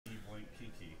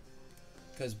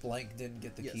because Blank didn't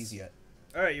get the keys yet.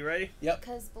 All right, you ready? Yep.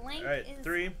 Because Blank All right, is...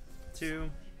 3, 2,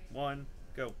 1,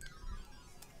 go.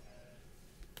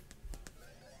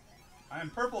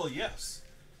 I'm purple, yes.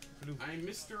 I'm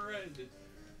Mr. Red.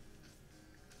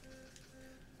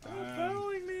 Stop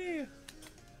following me.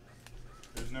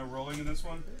 There's no rolling in this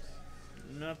one?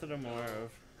 Not that I'm aware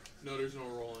of. No, there's no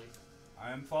rolling.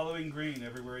 I am following green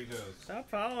everywhere he goes. Stop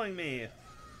following me.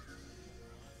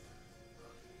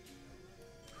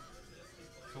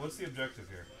 So what's the objective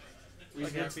here? We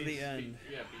Like, just it's gotta the beat- end.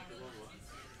 Yeah, beat the level.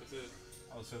 That's it.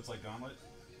 Oh, so it's like Gauntlet?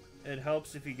 It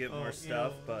helps if you get more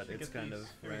stuff, but should it's get kind these. of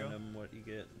Here we go. random what you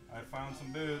get. I found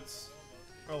some boots.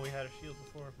 Oh, we had a shield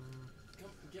before. Come,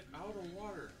 get out of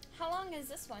water. How long is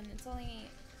this one? It's only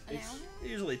an hour? It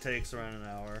usually takes around an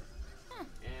hour. And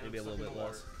Maybe a I'm little stuck in bit the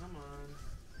less. water. Come on.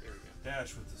 There we go.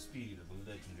 Dash with the speed of a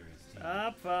legendary steed.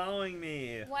 Stop following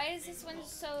me. Why is this one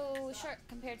so short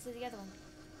compared to the other one?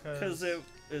 Because it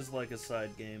is like a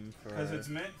side game for. Because it's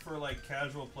meant for like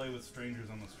casual play with strangers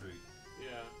on the street. Yeah.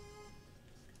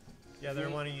 Yeah, they're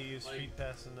wanting you to use Like- Street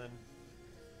Pass and then...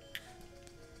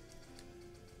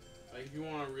 Like, if you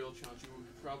want a real challenge, you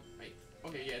would probably...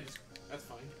 Okay, yeah, just... That's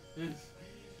fine.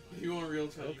 If you want a real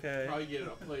challenge, you could probably get a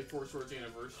Play 4 Swords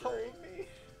Anniversary. Hold me.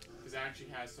 Because it actually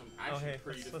has some hey,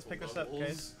 pretty let's difficult pick this levels. up,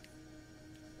 guys.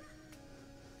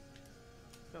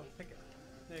 No, pick it.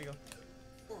 There you go.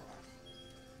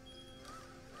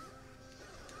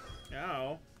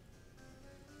 Ow.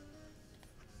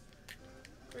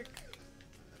 Quick.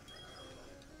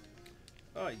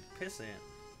 Oh, you pissant.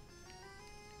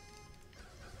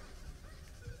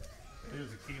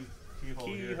 Here's a keyhole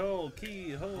here. Keyhole,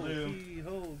 keyhole, Blue.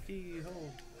 keyhole,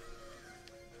 keyhole.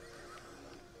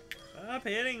 Stop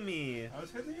hitting me. I was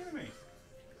hitting the enemy.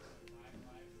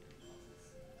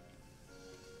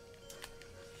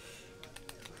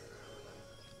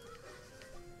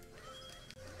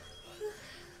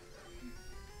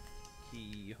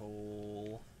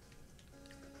 Keyhole.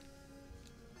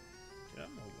 Get out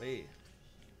of my way.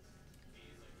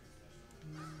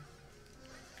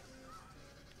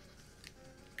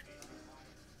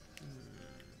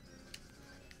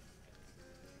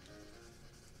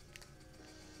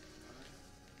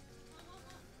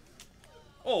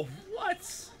 Oh, what?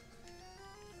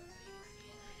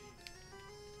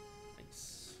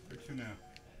 Nice. Where to now?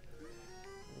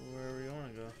 Wherever you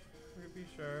want to go. Ruby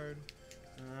Shard.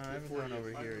 I haven't gone over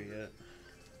here yet.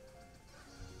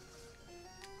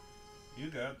 You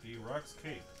got the Rock's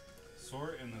Cape.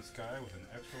 Soar in the sky with an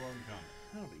extra long jump.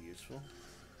 That'll be useful.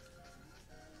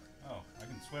 Oh, I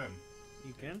can swim.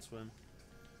 You can swim.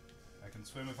 I can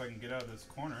swim if I can get out of this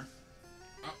corner.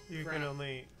 Oh, You crap. can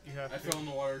only... You have I to... fell in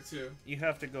the water, too. You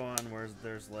have to go on where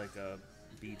there's like a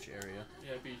beach area.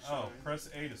 Yeah, beach. Oh, press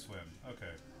A to swim. Okay.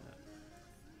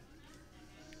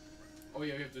 Oh,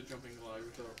 yeah, we have to jump and glide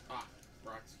with the...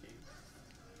 Rock's key.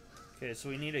 Okay, so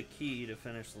we need a key to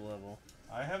finish the level.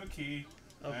 I have a key.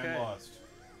 I Okay. am lost.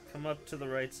 Come up to the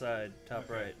right side, top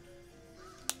Okay. right.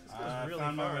 This goes I really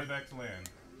found my far. way back to land.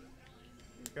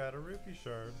 You got a Rupee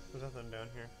Shard. There's nothing down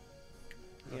here.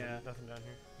 Yeah. Nothing down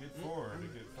here. Get forward to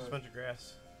get Just a bunch of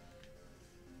grass.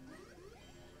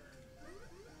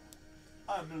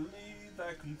 I believe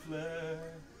I can fly.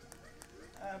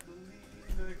 I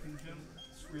believe I can jump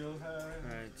real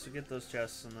high. Alright, so get those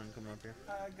chests and then come up here.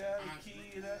 I got a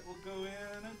key that will go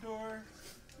in a door.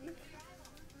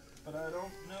 But I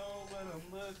don't know what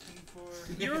I'm looking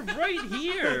for. You're right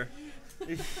here!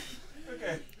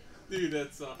 Okay. Dude,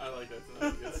 that song, I like that song.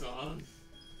 That's a good song.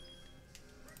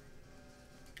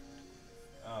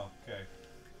 Oh, okay.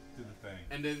 Do the thing.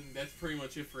 And then that's pretty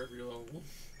much it for every level.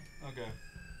 Okay.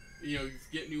 You know, you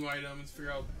get new items,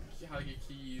 figure out how to get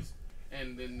keys,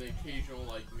 and then the occasional,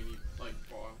 like, mini, like,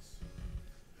 boss.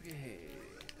 Okay.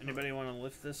 Anybody want to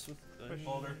lift this with Push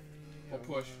boulder. Or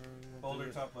push. Boulder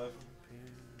top left.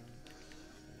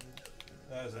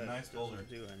 That is a nice boulder.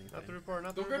 Do anything. Not the report,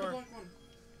 not the Don't grab the report. black one.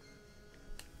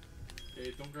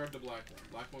 Okay, don't grab the black one.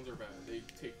 Black ones are bad. They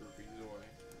take rupees away.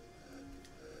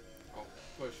 Oh,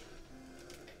 push.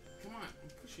 Come on, I'm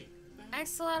pushing.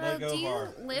 Axolotl, Let go do you bar.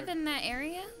 live in that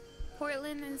area?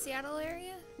 Portland and Seattle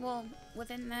area? Well,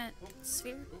 within that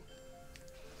sphere?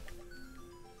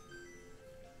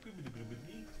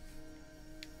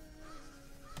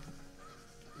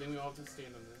 Then we all have to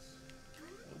stand on this.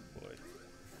 Oh boy.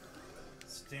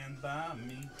 Stand by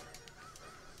me.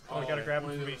 Oh, we gotta grab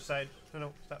one them of from the- each side.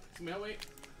 No, stop. No, wait.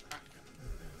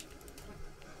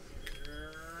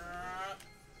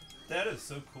 That is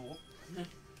so cool.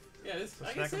 Yeah, this, Let's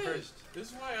like I smack 'em said, first. this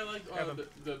is why I like Grab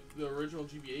 'em. the original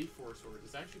GBA 4 sword.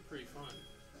 It's actually pretty fun.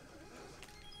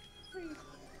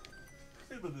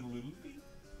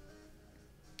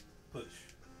 Push.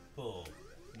 Pull.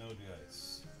 No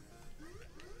dice.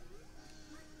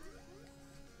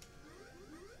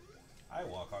 I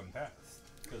walk on paths.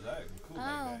 Because I'm cool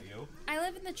like that, yo. I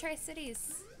live in the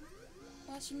Tri-Cities.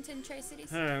 Washington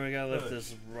Tri-Cities. Alright, we gotta lift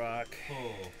this rock.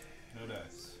 Pull. No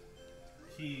dice.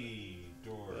 Key.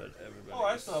 Door. But Oh,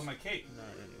 I still have my cape. Not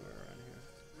anywhere around here.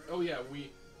 Oh yeah,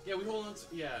 we hold on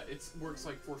to, it works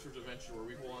like Four Swords Adventure where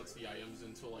we hold on to the items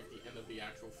until like the end of the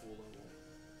actual full level.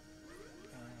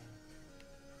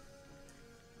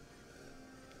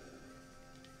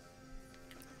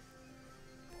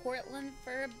 Portland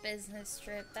for a business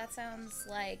trip. That sounds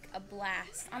like a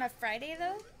blast. On a Friday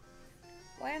though?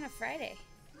 Why on a Friday?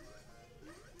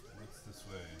 What's this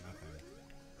way? Nothing.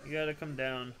 You gotta come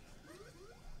down.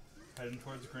 Heading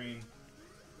towards green.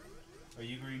 Are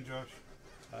you green, Josh?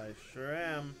 I sure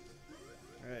am.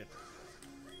 Alright.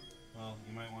 Well,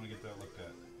 you might want to get that looked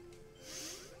at.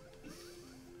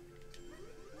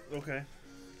 Okay.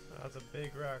 Oh, that's a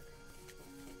big rock.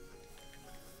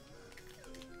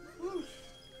 Whoosh.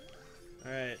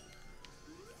 Alright.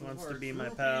 Wants to be my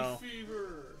pal.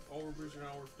 Fever. All rupees are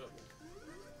now worth double.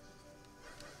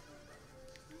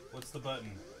 What's the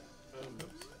button?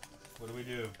 What do we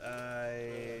do?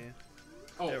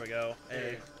 Oh. There we go.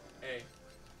 A. A.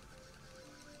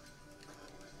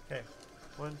 Okay.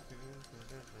 1, 2, 1, 2,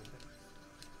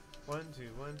 1, 2,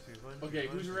 1, 2. Okay,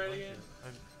 one, who's two, red one, again?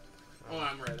 two.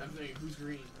 I'm red. I'm thinking, who's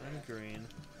green? I'm green.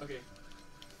 Okay.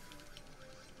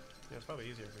 Yeah, it's probably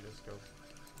easier if we just go.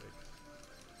 Like,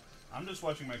 I'm just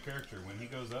watching my character. When he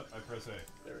goes up, I press A.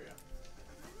 There we go.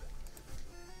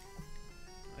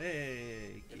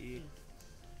 Hey, key.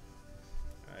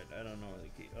 Alright, I don't know where the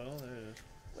key. Oh, there it is.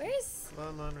 Where's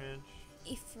Lon Ranch.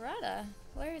 Ephrata?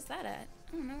 Where is that at?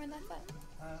 I don't know where that's at.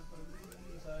 I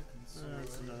believe I can soar.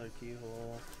 That's another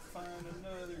keyhole. Find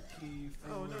another key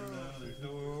for Oh, no. another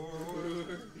door.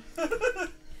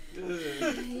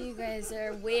 You guys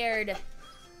are weird.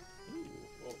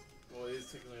 Well, it is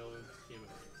technically only key in.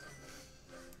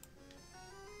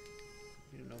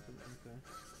 You didn't open it? Okay.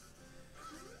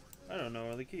 I don't know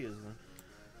where the key is then.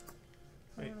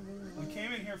 Wait. We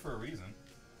came in here for a reason.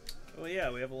 Oh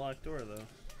yeah, we have a locked door though.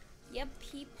 Yep,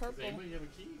 key Does purple. anybody have a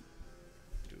key?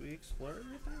 Do we explore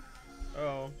everything?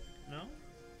 Oh, no?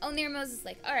 Oh, near Moses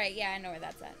Lake. Alright, yeah, I know where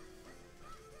that's at.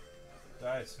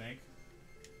 Die, snake.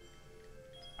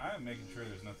 I'm making sure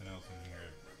there's nothing else in here.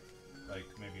 Like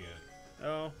maybe a.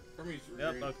 Oh, For me, it's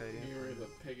Yep, green. okay, yeah. Near the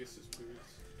Pegasus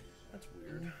boots. that's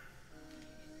weird.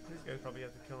 These guys probably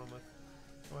have to kill him with.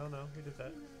 Well, no, we did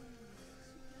that.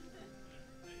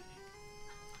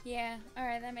 Yeah,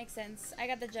 alright, that makes sense. I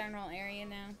got the general area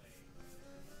now.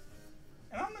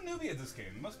 And I'm the newbie at this game.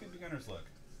 It must be beginner's luck.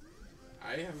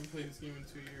 I haven't played this game in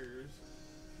 2 years.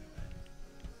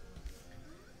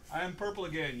 I am purple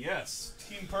again. Yes,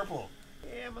 Team Purple.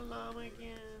 Yeah, I'm a llama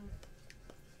again.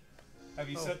 Have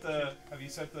you Oh, set the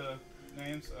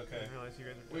names? I Okay. didn't realize you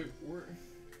guys are. Wait, we're.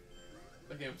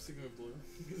 Okay, I'm sticking with blue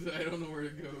because I don't know where to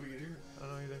go either. I don't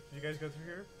know either. Did you guys go through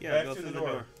here? Yeah, Back go through through the the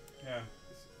door. door. Yeah.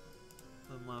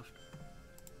 To the left.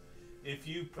 If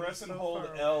you press and so hold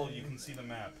far L, away. you can see the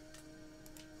map.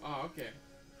 Oh, okay.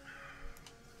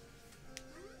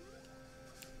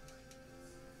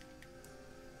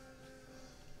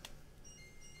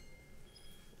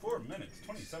 Four minutes,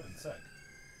 27 sec.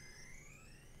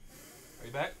 Are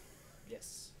you back?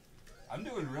 Yes. I'm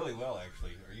doing really well,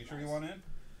 actually. Are you sure you want in?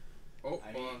 Oh,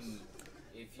 I boss. mean,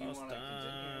 if you Boss want to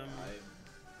time. continue,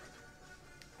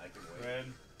 I can wait.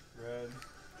 Red,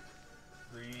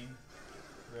 green,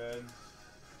 red,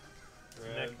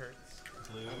 Neck hurts.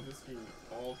 blue, I'm just doing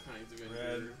all kinds of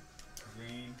Red. injury.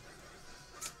 green.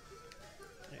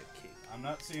 Okay. I'm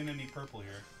not seeing any purple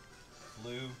here.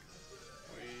 Blue,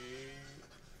 Wait.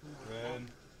 red.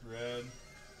 Green.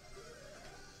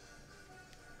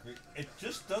 It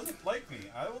just doesn't like me.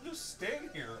 I will just stand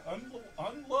here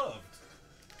unloved.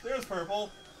 There's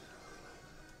purple.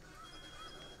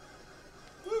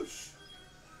 Whoosh.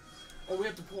 Oh, we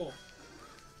have to pull.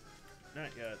 Not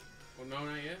yet. Oh, no,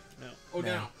 not yet? No. Oh, No.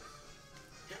 now.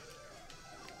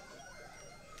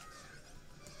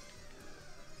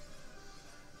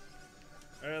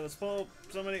 Alright, let's pull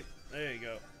somebody. There you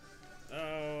go.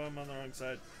 Oh, I'm on the wrong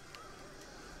side.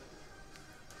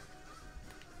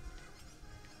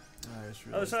 I just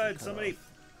Other realized side, the somebody. cutoff.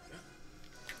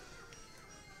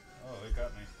 Oh, it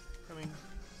got me. Coming.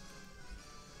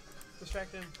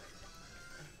 Distract him.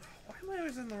 Why am I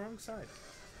always on the wrong side?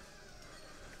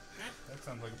 That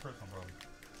sounds like a personal problem.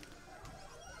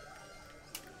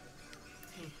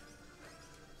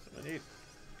 Somebody.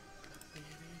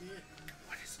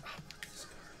 What is up with this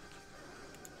car?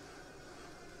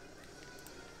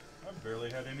 I'm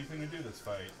barely had anything to do this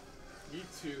fight. Me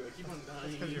too. I keep on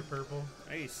dying. Because you're purple.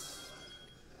 Nice.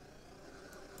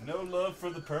 No love for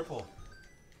the purple.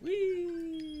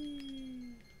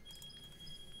 Whee!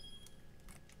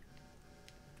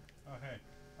 Oh, hey.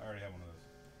 I already have one of those.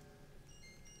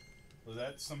 Was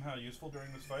that somehow useful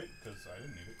during this fight? Because I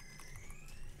didn't need it.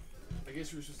 I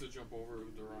guess you were supposed to jump over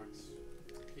the rocks.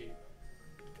 Okay.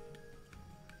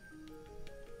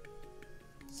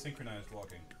 Synchronized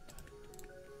walking.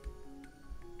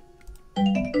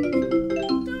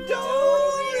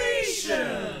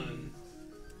 Donation!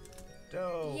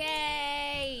 Dope.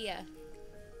 Yay!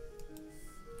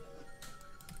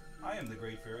 I am the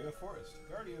Great Fairy of Forest,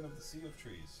 guardian of the Sea of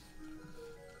Trees.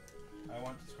 I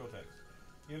want to scroll text.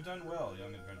 You have done well,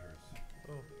 young adventurers.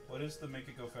 Oh. What is the Make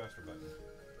It Go Faster button?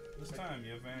 This time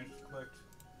you have managed to collect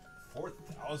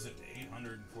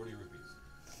 4,840 rupees.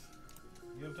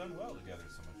 You have done well to gather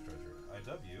so much treasure. I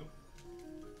dub you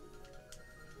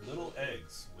Little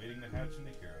Eggs, waiting to hatch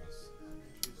into heroes.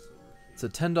 It's a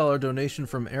 $10 donation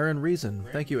from Aaron Reason.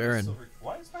 Grant Thank you, me Aaron.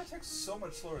 Why is my text so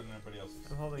much slower than everybody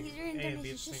else's? I'm holding These are in A and B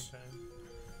at the donations. same time.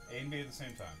 A and B at the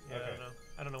same time. Yeah, Okay.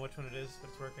 I don't know which one it is, but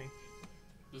it's working.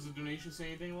 Does the donation say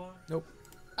anything, Laura? Oh.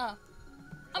 I'm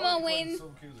All gonna the win.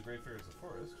 Silver Cubes of Great Fairies of the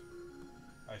Forest.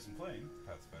 Ice and Flame,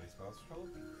 Paths of Fatty Spells are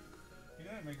open. You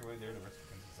gotta make your way there to rescue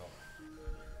Princess Zelda.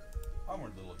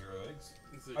 Onward, little hero eggs.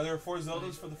 Is it- Are there 4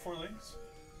 Zeldas for the 4 links?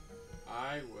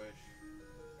 I wish.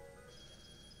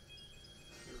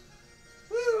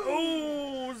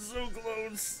 Oh, so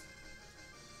close.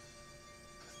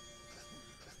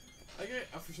 I get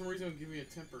for some reason it'll give me a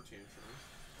temper tantrum.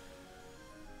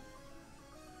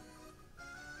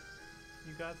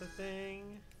 You got the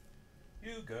thing.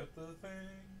 You got the thing.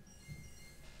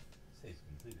 Save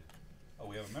completed. Oh,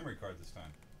 we have a memory card this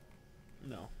time.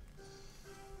 No.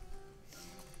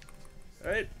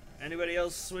 Alright, anybody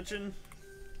else switching?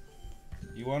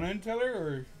 You want in, Teller,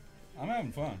 or I'm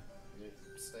having fun. You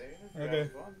stay if you're you're Okay.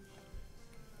 having fun.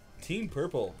 Team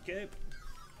Purple. Okay.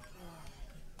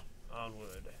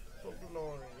 Onward. For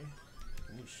glory.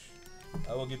 Whoosh.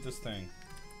 I will get this thing.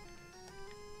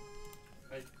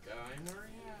 I'm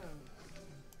already have.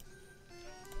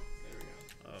 There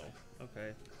we go. Oh,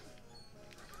 okay.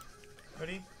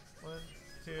 Ready? 1,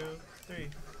 2, 3.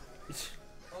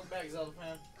 Welcome back, Zelda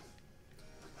fan.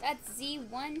 That's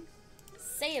Z1.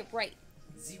 Say it right.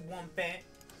 Z1 fan.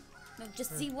 No,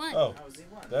 just Z1. Oh, How was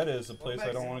Z1? that is a place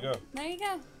I don't want to go. There you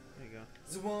go. There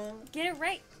you go. Z1. Get it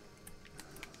right.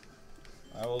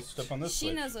 I will step on this She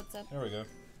switch. knows what's up. There we go.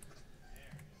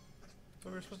 That's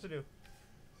what we're supposed to do.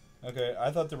 Okay, I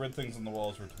thought the red things on the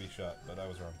walls were to be shot, but I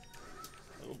was wrong.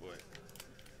 Oh boy.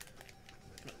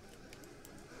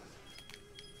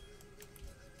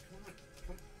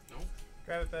 Come, no.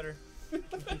 Grab it better.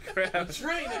 I'm Crap.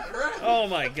 trying to grab. Oh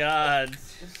my god.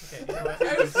 Okay, you know what?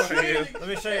 I was trying to- Let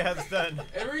me show you how it's done.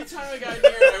 Every time I got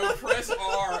near it, I would press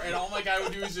R, and all my guy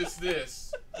would do is just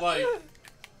this. Like,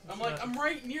 I'm like, I'm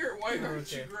right near it. Why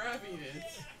aren't you Okay. grabbing it?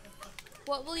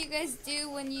 What will you guys do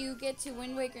when you get to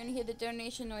Wind Waker and hear the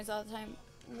donation noise all the time?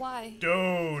 Why?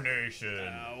 Donation.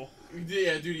 Ow.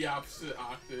 Yeah, do the opposite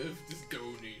octave. Just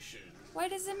donation. Why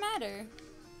does it matter?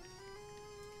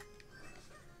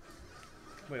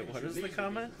 Wait, what is the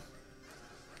comment?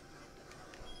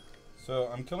 So,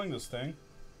 I'm killing this thing.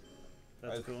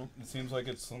 That's cool. It seems like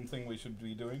it's something we should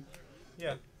be doing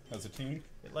Yeah, as a team.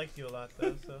 it liked you a lot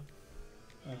though, so.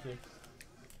 Thank you.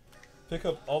 Pick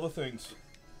up all the things.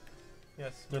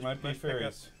 Yes. There might be pick up.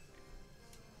 fairies.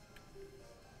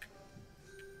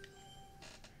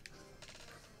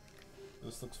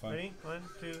 This looks fun. Ready? 1,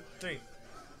 2, 3.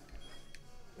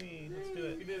 Hey, let's do We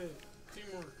it. did it.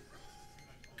 Teamwork.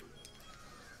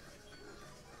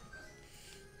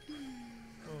 Oh.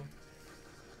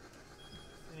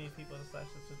 I need people to slash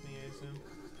this with me, I assume.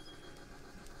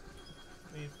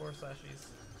 We need 4 slashies.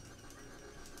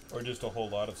 Or just a whole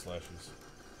lot of slashes.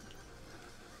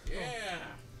 Yeah.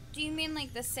 Do you mean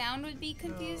like the sound would be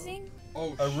confusing?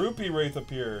 Oh, A rupee wraith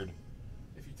appeared.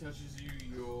 if he touches you,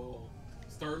 you'll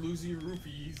start losing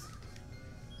rupees.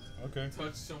 Okay.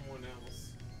 Touch someone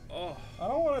else. Oh. I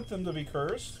don't want them to be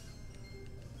cursed.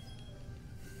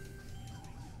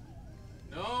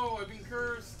 No, I've been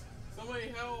cursed. Somebody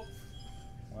help.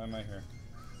 Why am I here?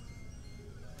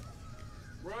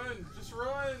 Run. Just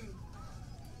run.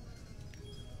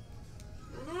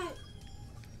 No, no.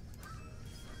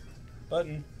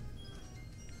 Button.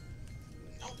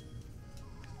 No.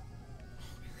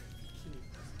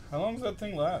 How long does that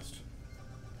thing last?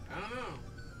 I don't know.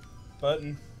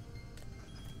 Button.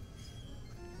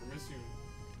 We're missing.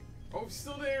 Oh, he's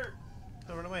still there.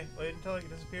 No, run away. Wait until it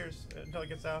disappears. Until it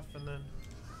gets off and then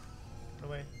run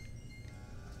away.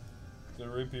 The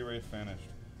rupee race vanished.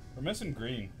 We're missing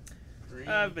green. Green.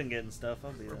 I've been getting stuff.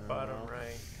 I'll be We're there. bottom tomorrow.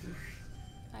 right.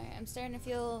 Alright, I'm starting to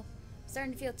feel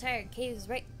tired. Kay was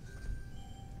right.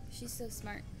 She's so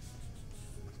smart.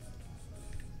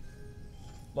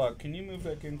 Look, can you move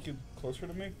that GameCube closer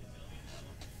to me?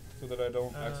 So that I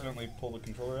don't accidentally pull the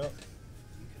controller out?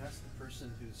 You can ask the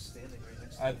person who's standing right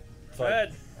next to I you. thought,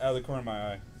 Fred. out of the corner of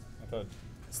my eye. I thought,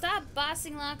 Stop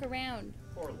bossing Locke around.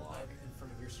 Or log in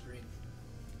front of your screen.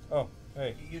 oh,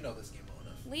 hey. You know this game well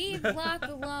enough. Leave Locke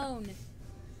alone.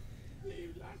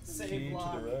 Save Key to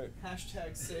Lock. the right.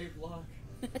 Hashtag save Lock.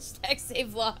 Hashtag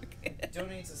save Locke.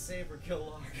 Donate to save or kill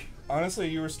Lock. Honestly,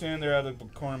 you were standing there out of the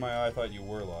corner of my eye. I thought you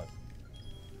were Lock.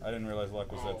 I didn't realize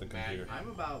Lock was Oh, at the computer. I'm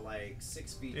about like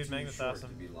 6 feet Dude, too Magnet's short awesome.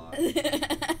 to be Lock.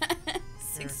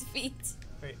 6 feet.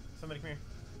 Wait, somebody come here.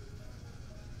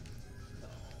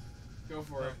 Go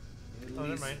for it. Oh,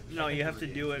 never mind. No, you have to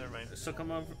do it. Never mind. So come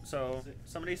over. So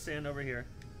somebody stand over here.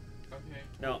 Okay.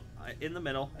 No, in the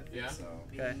middle. Yeah. So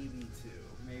Okay. Maybe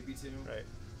two. maybe 2. Right.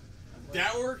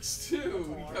 That works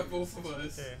too. We got both of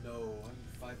us. Okay. No,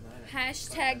 I'm 5'9".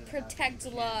 Hashtag protect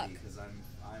Locke. Because I'm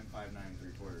 5'9"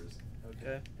 3/4.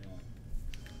 Okay.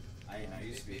 Yeah. I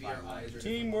used to be Maybe our 5'9". eyes are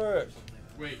Teamwork.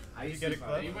 Wait. I You used get to it, be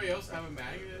Club? 5'9". Anybody else have a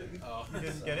magnet? Oh, You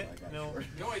didn't so get it? I got No. short.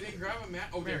 No, I didn't grab a magnet.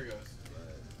 Oh, there it goes.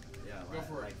 But, yeah, Go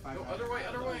for it. like Go 5'9". other way,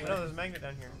 other way. No, there's a magnet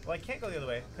down here. Well, I can't go the other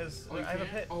way because Oh, you I have a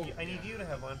can't? pit. Oh, I need yeah. you to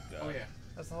have one. Oh yeah.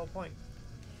 That's the whole point.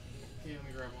 Okay, let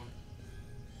me grab one.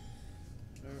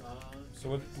 So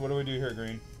what do we do here,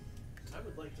 Green? I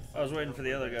would like to. I was waiting for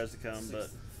the other guys to come, but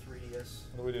 3DS.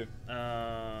 What do we do? Went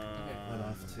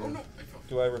off Oh no, I fell.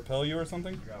 Do I repel you or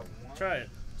something? You got 1, try it.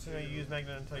 So now you use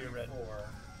magnet until you're red. 4,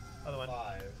 Other one.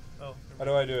 5. Oh. How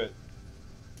do I do it?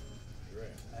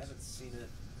 I haven't seen it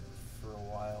for a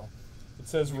while. It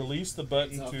says release the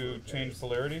button It's up to for change repairs.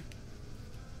 polarity.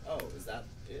 Oh, is that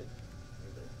it?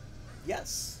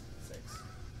 Yes. 6.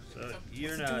 So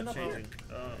you're What's it doing not up here? changing.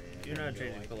 You're not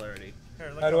changing polarity.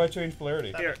 Here, let How go. do I change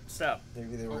polarity? Here, stop.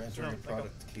 Maybe they were entering no, a let go.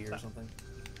 product key or something.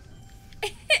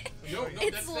 No,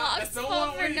 It's Locke's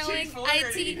fault for knowing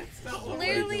IT.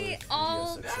 Literally,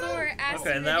 all Thor asked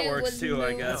Okay, him that to do works was too, I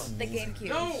move guess. the GameCube.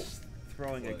 No.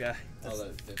 Throwing a guy. Oh,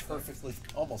 that's Perfectly,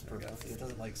 almost perfectly. It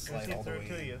doesn't like slide see all the through way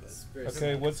to in, you. but-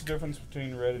 Okay, what's the difference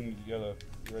between red and yellow?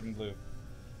 Red and blue.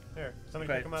 Here,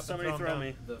 somebody Okay, pick them up somebody and throw throw 'em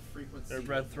me. The frequency. Their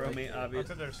breath of throw light me, here. down. obvious.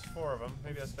 Except there's 4 of them.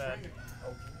 Maybe that's bad. Okay.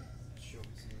 Show me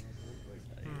some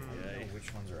I don't know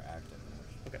which ones are active and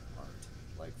which Okay.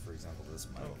 aren't. Like, for example, this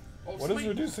mic. Oh, What does somebody-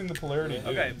 reducing the polarity do?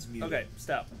 Okay, It's muted. okay,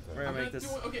 stop. We're I'm gonna make not this.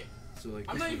 doing. Okay. So like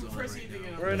I'm this not one's even on pressing right anything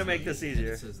now. in. We're gonna make this And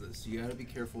easier. It says this. You gotta be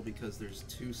careful because there's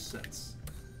 2 sets.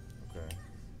 Okay.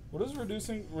 What does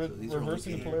reducing, So these are all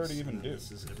reversing the games, polarity and even then do?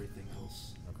 This is everything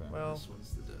else. Okay. Well, This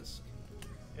one's the desk.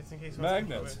 it's in case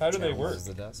Magnets. How do they Channel work? is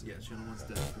the desk. Yeah, channel 1's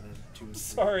desk, and then 2 and 3.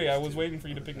 Sorry, I was waiting for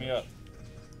you to pick me up.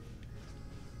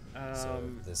 So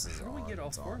this is how do we on, get all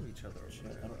it's 4 on. of each other?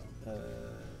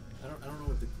 I don't know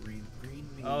what the green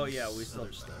means. Oh, yeah, we still-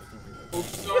 other stuff.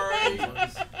 Don't worry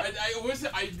about Oh,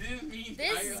 sorry. I didn't mean.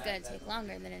 This is gonna take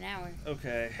longer than an hour.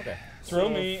 Okay. Okay. Throw So-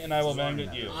 me and I will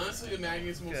magnet you. Honestly, the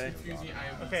magnet's the most Okay. confusing I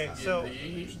am. Okay, in so- the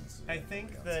game. I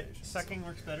think that sucking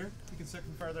works better. You can suck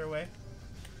from farther away.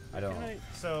 I don't. Can I-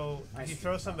 So if you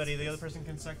throw somebody, the other person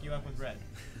can suck you up with red.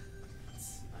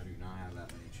 I do not have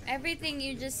that many channels. Everything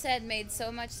you just said made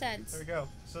so much sense. There we go.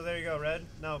 So there you go, red.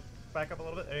 Now back up a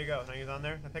little bit. There you go. Now he's on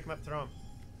there. Now pick him up, throw him.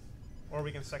 Or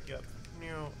we can suck you up.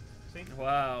 See?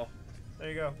 Wow. There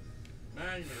you go.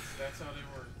 Magnets, that's how they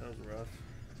work. That was rough.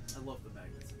 it. I love the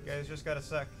magnets. You guys just gotta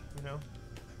suck, you know?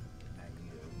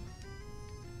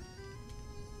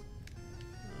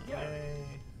 Yay.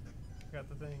 Got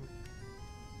the thing.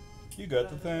 You got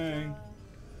the thing.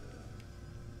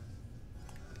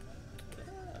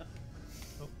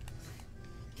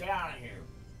 Get out of here.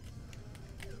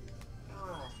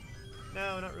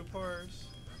 No, not reporters.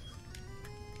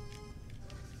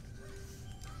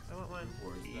 I want one.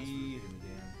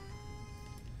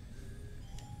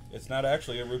 It's not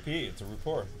actually a rupee, it's a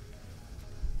rapport.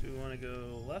 Do we want to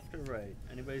go left or right?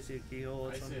 Anybody see a keyhole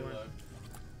I at some say point? left.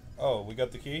 Oh, we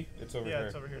got the key? It's over Yeah, here.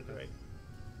 it's over here to the right.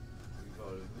 We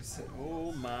voted. We said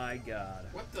Oh my god.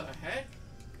 What the heck?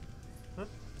 Huh?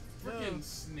 Freaking No.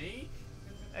 snake?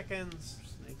 Ekans.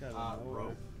 Snake out of nowhere.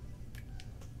 rope.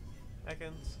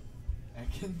 Ekans.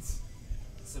 Ekans.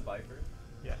 It's a viper.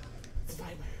 Yeah.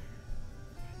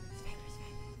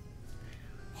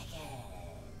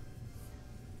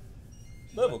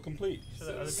 Level complete. So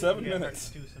that other people 7 get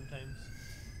minutes. hurt too sometimes.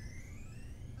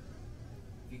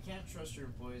 If you can't trust your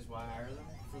employees, why hire them?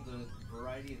 For the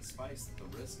variety and spice that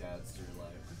the risk adds to your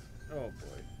life. Oh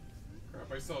boy. Crap,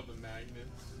 I still have the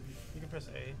magnets. You can press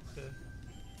A to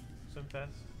swim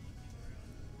fast.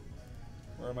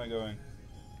 Where am I going?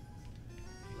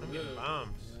 I'm getting Ugh.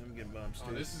 bombs. I'm getting bumps too.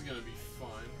 Oh, this is gonna be fun.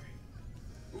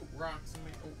 Ooh, rocks.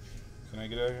 Oh. Can I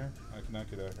get out of here? I cannot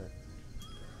get out of here.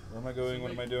 Where am I going?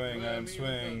 What am I doing? I'm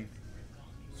swimming.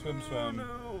 Swim, swim.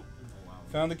 No.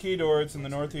 Found the key door. It's in the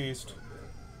northeast.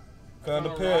 Found a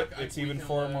found a pit. rock. It's We even can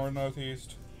 4 left. more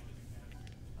northeast.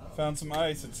 Found some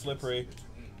ice. It's slippery.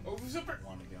 Oh, zipper.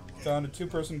 Found a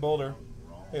 2-person boulder.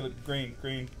 Hey, look, green,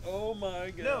 green, Oh my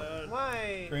god. No,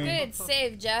 why? green. Good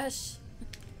save, Josh.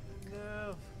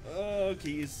 No. Oh,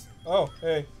 keys. Oh,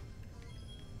 hey.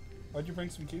 Why'd you bring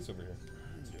some keys over here?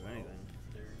 I didn't do anything.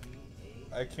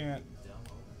 I can't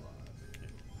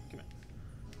Come here.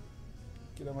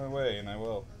 get out of my way, and I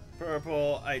will.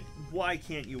 Purple, why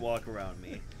can't you walk around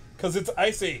me? 'Cause it's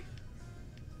icy!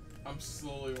 I'm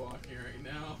slowly walking right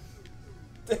now.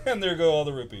 And there go all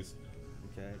the rupees.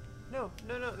 Okay. No,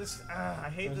 no, no. This. I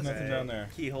hate There's this. nothing down there.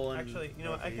 Keyhole in Actually, you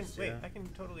know what? I can northeast, wait. yeah. I can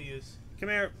totally use. Come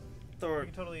here, I Thor.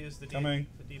 can totally use the Coming.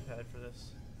 D-pad for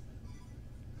this.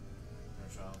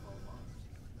 Gonna try all the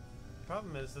bombs.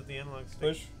 Problem is that the analog stick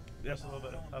Push. goes a little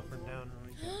bit up and down.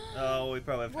 Oh, we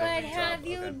probably have to What go reach have up.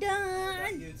 you Okay.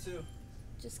 done? You too.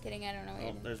 Just kidding, I don't know what Oh,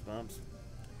 you're doing. there's bumps.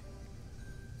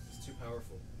 It's too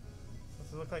powerful.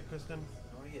 What's it look like, Kristen?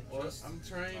 I want to get Well, just I'm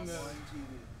trying to. on TV.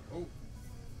 Oh,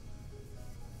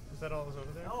 Is that all that's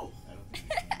over there? No. I don't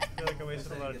think I feel like I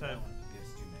wasted a lot of time. Yes,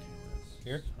 do manuals.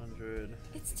 Here? 100.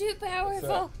 It's too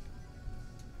powerful.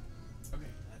 okay.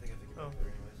 I think I Oh. go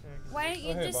there anyways. Why don't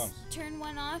you Oh, hey, just bombs. turn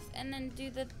one off and then do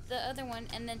the other one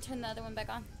and then turn the other one back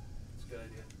on? It's a good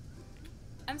idea.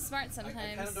 I'm smart I sometimes.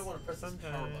 kind of don't want to press this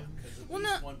power button because at Well,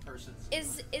 least no, one person's.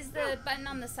 Is the button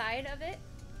on the side of it?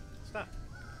 Stop.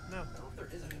 No. I don't know if there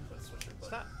is an input switcher, but.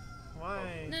 Stop.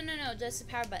 Why? No, just the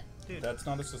power button. Dude. That's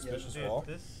not a suspicious Dude, wall.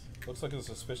 this. Looks like a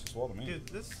suspicious wall to me. Dude,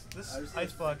 this I was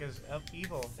ice block is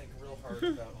evil. Think real hard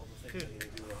about all the things Dude. I need to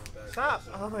do on back. Stop.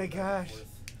 So Oh my gosh.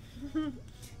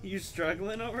 You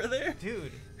struggling over there?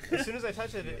 Dude, as soon as I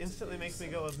touch it, it instantly makes me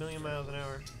go a million miles an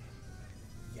hour.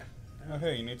 Yeah. Oh,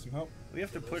 hey, you need some help? We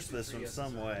have to push this from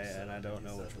some way, and I don't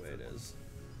know which way it is.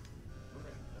 Okay.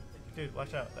 I'm thinking Dude,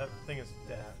 watch out. That thing is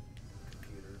dead. that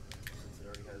computer, since it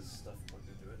already has stuff plugged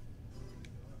into it.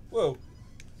 Whoa.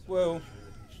 Whoa.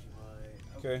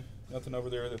 HDMI. Okay, nothing over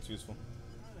there that's useful.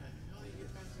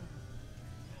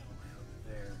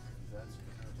 There. That's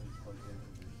currently plugged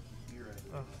in here.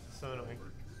 Oh, so annoying.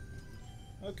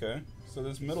 Okay, so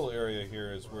this middle area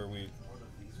here is where we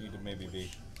need to maybe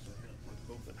be.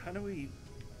 But how do we...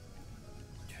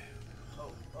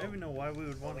 Oh, I don't even know why we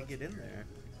would want to get in there.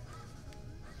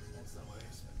 that's not what I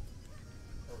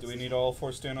expected. Do we need all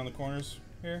 4 stand on the corners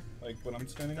here? Like what I'm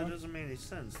standing That on? doesn't make any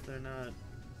sense. They're not...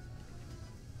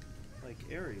 like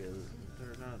areas.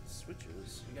 They're not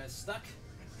switches. You guys stuck?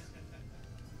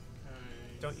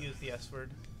 Don't use the S word.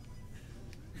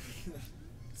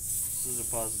 This is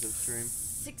a positive stream.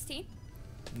 16?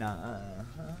 Nah.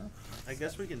 I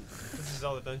guess we can... This is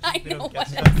all the dungeons. I They know don't what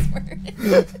get S stuff.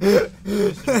 word.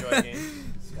 Just enjoy games.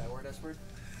 Skyward S-word?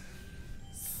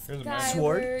 Here's a map.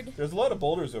 Sword? Skyward. There's a lot of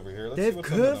boulders over here. Let's They see have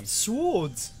what's under them. curved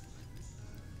swords.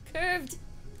 Curved. Curved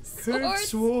Swords.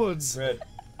 swords. Red.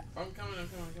 I'm coming. I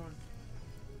got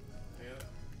it.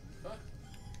 Ah.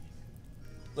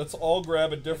 Let's all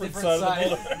grab a different, Different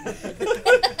side of the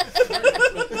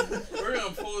boulder. We're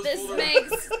gonna pull this This boulder.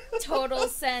 makes total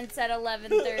sense at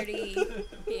 11:30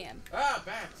 p.m. Ah,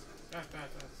 bats. Bats.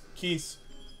 Keys.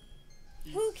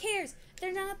 Who cares?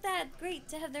 They're not that great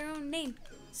to have their own name.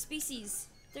 Species.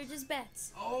 They're just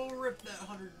bats. Oh, rip that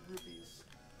 100 rupees.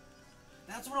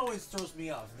 That's what always throws me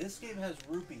off. This game has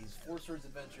rupees. Four Swords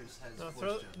Adventures has No,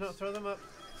 force gems. throw them up.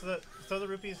 So that throw the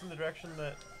rupees in the direction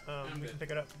that I'm we good. can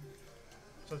pick it up.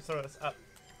 So throw this up.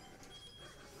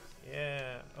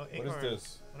 Yeah. Oh, What acorn. is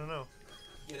this? I don't know.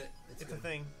 Get it. It's a good.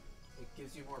 thing. It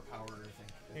gives you more power, I think.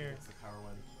 I Here. think it's the power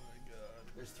one.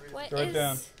 There's 3 of What them. Throw it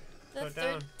down. is Throw the it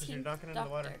down, 'cause you're 13th knocking into the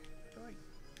water. Doctor?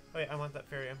 Wait, I want that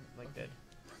fairy. I'm like dead.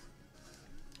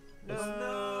 No.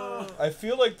 No. I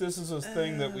feel like this is a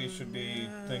thing that we should be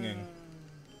thinking.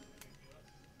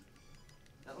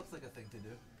 That looks like a thing to do.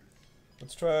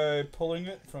 Let's try pulling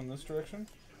it from this direction.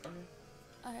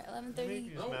 Alright, Maybe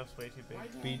 11:30. this map's way too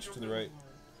big. Beach to the right.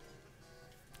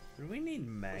 Do we need to the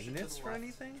magnets for left.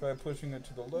 anything? Try pushing it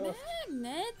to the left. Because there's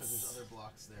Magnets. other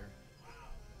blocks there.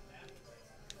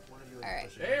 One of you Alright.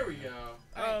 push it. There we go.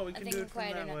 Oh, we I can think do I'm it from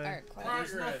quiet that enough. way. Or quiet.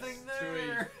 There's Progress nothing to a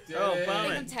there. Oh, dead- I bomb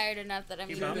think it. I'm tired enough that I'm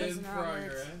Keep even bombing. using the wrong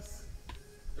words. Progress.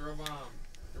 There are bombs.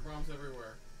 There are bombs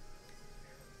everywhere.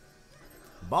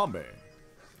 Bombay.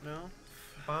 No?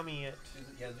 Bomby it.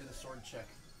 Yeah, do the sword check.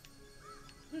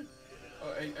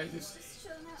 Oh, I just.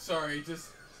 Sorry, just.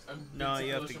 No,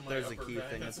 you have to. There's a key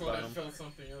thing at the bottom. That's why I felt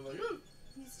something. I was like, ooh.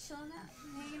 He's chilling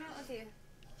out, hanging out with you.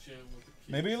 Chilling with the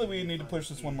key. Maybe we need to push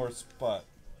this one more spot.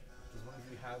 Does one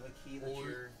of you have a key that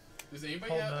you're... Does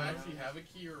anybody actually have a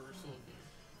key, or we're still looking?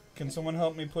 Can someone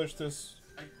help me push this?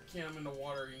 I can't. I'm in the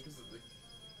water again because of the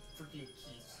freaking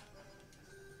keys.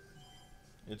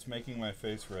 It's making my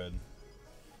face red.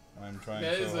 I'm trying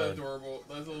That so is hard. adorable.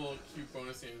 That's a little cute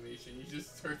bonus animation. You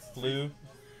just start. Blue,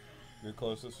 you're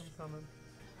closest. Coming.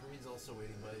 Green's also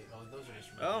waiting by. Oh, those are just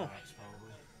Oh. rocks, probably.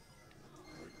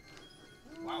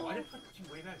 Wow, I didn't put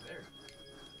you way back there.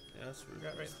 Yes, we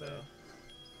Got right there.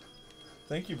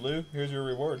 Thank you, Blue. Here's your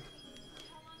reward.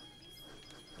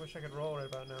 Wish I could roll right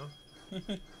about now.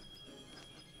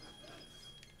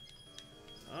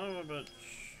 Oh, but.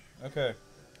 Okay.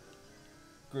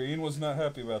 Green was not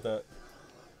happy about that.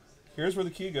 Here's where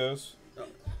the key goes.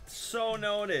 So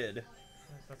noted.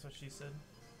 That's what she said.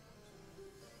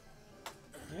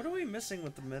 What are we missing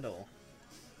with the middle?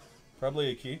 Probably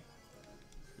a key.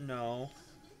 No.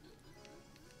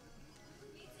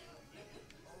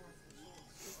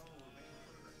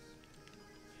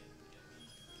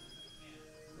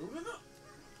 Moving up.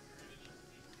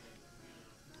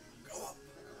 Go up.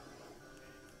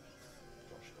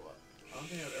 Gosh, go up. I don't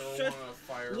think I've ever Shut- won a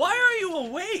fire. Why are you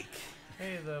awake?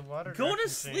 Hey, the water. Go to direction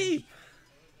sleep.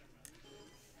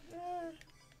 changed.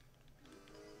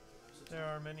 There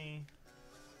are many.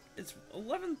 It's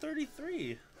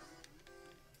 11:33.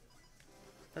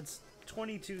 That's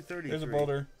 22:33. There's a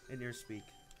boulder. in your speak.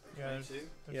 Yeah, there's 22?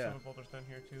 some Yeah. boulders down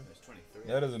here too. There's 23.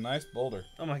 That is a nice boulder.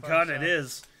 Oh my Five god, it south.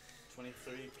 is.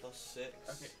 23 plus 6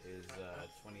 Okay. is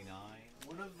 29.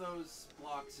 One of those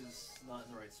blocks is not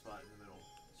in the right spot in the middle.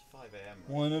 It's 5 a.m.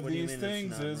 One of What do you these mean it's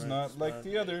things not is right not like spot?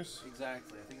 the others.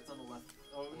 Exactly. I think it's on the left.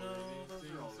 Oh no, those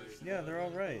are all right. Yeah, they're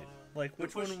all right. Like, They're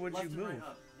which one pushed would left you and right move?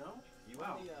 up. No? You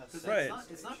Wow. want the 'Cause Right.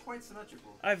 It's not quite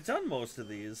symmetrical. I've done most of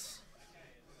these.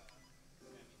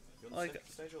 You want like- the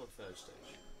second stage or the third stage?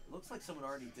 It looks like someone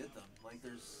already did them. Like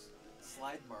there's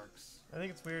slide marks. I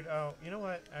think it's weird. Oh, you know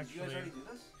what? Did you guys already Actually, do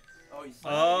this? Oh, you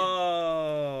slide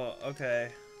Oh,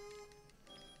 okay.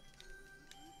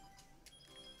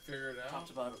 Figure it it in. out. Top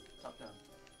to bottom, top down.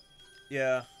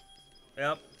 Yeah.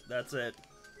 Yep, that's it.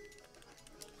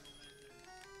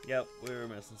 Yep, we were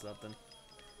missing something.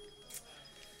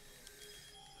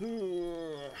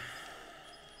 You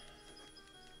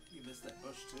missed that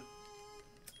bush too.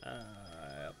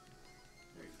 Yep.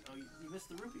 There you missed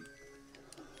the rupee.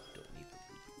 Don't need the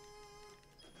rupee.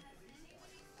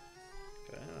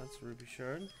 Okay, that's ruby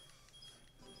shard.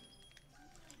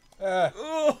 Ah,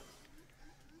 Oh!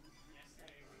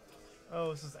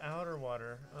 oh, this is outer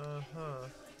water. Oh,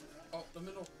 the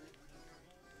middle.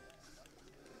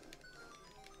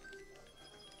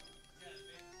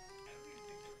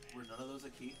 Were none of those a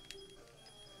key?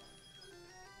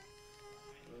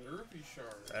 The rupee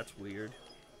shard. That's weird.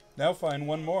 now find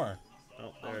one more.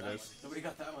 Oh, there it nice. is. Nobody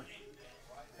got that one.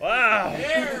 Wow!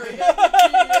 There, we got the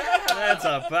key, yeah! That's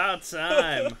about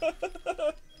time.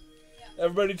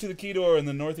 Everybody to the key door in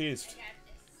the northeast.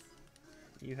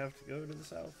 You have to go to the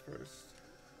south first.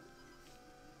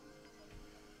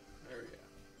 There we go.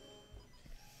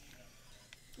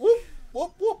 Whoop,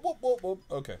 whoop, whoop, whoop, whoop, whoop.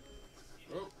 Okay.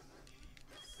 Oh,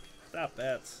 Stop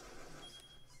bats.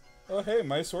 Oh, hey,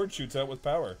 my sword shoots out with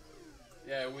power.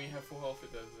 yeah, when you have full health,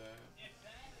 it does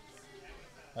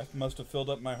that. I must have filled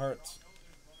up my hearts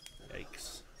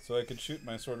Yikes. so I could shoot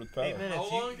my sword with power. 8 minutes. How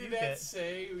long you did get that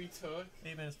say we took?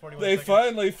 8 minutes 41 They seconds.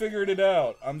 finally figured it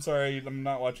out. I'm sorry, I'm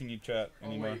not watching you chat Oh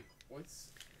anymore. wait, what's...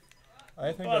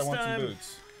 I think Boss I want time. some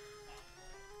boots.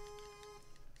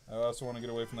 I also want to get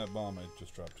away from that bomb I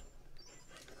just dropped.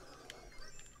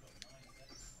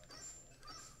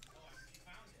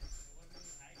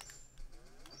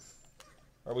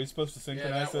 Are we supposed to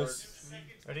synchronize that this?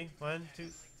 works. Ready? 1, 2.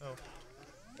 Oh,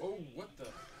 Oh, what the...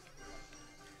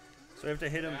 So we have to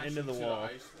hit him Dash into the wall.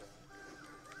 ice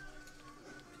wall.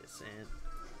 Pissant.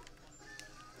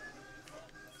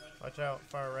 watch out.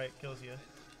 Far right kills you.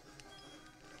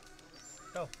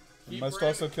 Go. We Keep must grabbing-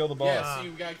 also kill the boss. Yeah, see,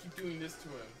 we gotta keep doing this to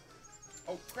him.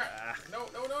 Oh, crap. Ah. No,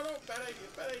 no, no, no. Bad idea,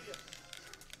 bad idea.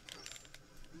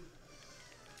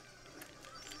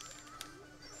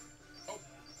 Oh,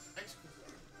 ice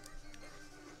cream.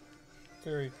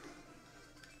 Terry.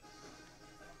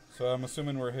 So I'm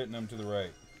assuming we're hitting him to the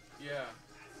right. Yeah.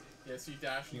 Yeah, so you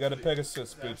dash You into got a the-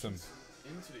 Pegasus dash boots him.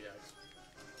 into the ice.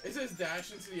 It says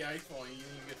dash into the ice wall and you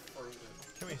get frozen.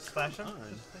 Can we slash him? Fine.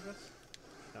 Just like this?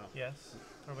 No. Yes.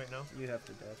 Or wait, no. You have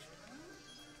to dash.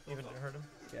 Even to hurt him?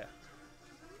 Yeah.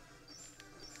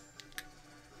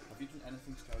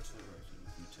 anything to go to or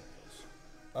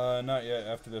materials? Not yet.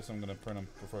 After this, I'm gonna print them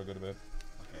before I go to bed.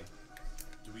 Okay.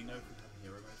 Do we know if we have a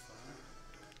hero mode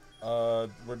for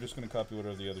that? We're just gonna copy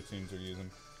whatever the other teams are using.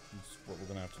 That's what we're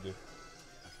gonna have to do.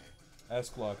 Okay.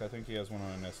 Ask Locke. I think he has one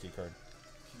on an SD card.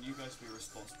 Can you guys be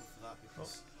responsible for that?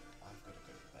 Because I've got to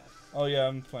go to bed. Oh yeah,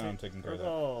 I'm planning on taking care of that.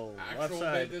 Oh, left Actual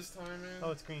side. bed this time, man.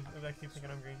 Oh, it's green. I keep thinking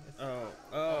I'm green. It's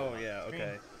Oh, yeah,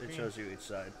 okay. Green. It shows you each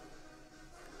side.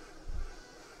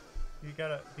 You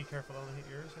gotta be careful. Don't hit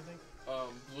yours. I think.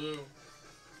 Blue.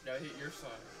 Gotta hit your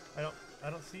side. I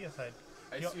don't see a side.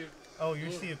 I Yo- see it. Oh, you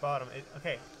Blue. see it bottom.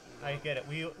 Okay, I get it.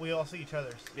 We all see each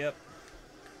other's. Yep.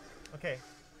 Okay,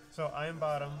 so I am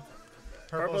bottom.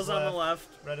 Purple's on the left.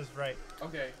 Red is right.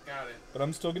 Okay, got it. But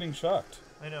I'm still getting shocked.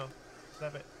 I know.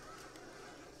 Stop it.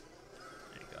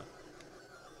 There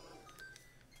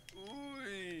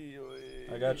you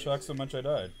go. I got shocked so much I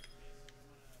died.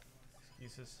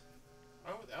 Excuses.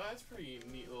 Oh, that's a pretty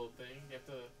neat little thing. You have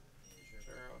to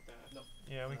figure out that. No.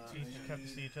 Yeah, we each have to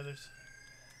see each other's.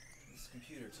 This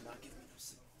computer to not give me no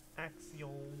signal.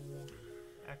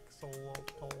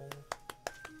 Axolotl.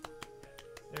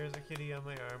 There's a kitty on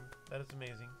my arm. That is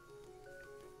amazing.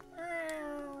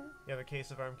 You have a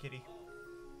case of arm kitty.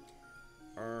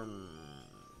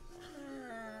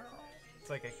 It's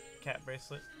like a cat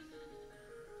bracelet.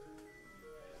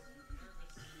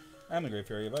 I'm the Great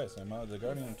Fairy of Ice. I'm the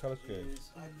Guardian of Telescope.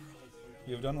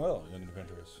 You have done well, young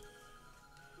adventurers.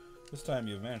 This time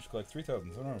you have managed to collect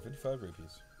 3,755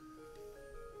 rupees.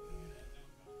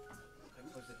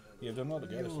 You have done well to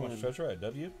gather so much treasure. I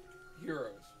W.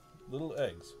 Heroes. Little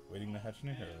eggs, waiting to hatch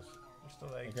new heroes. They're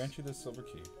still I eggs. grant you this silver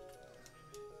key.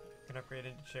 Can upgrade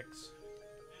into chicks.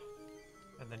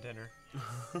 And then dinner.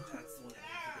 That's the one I need to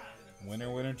go in.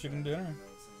 Winner, winner, chicken dinner.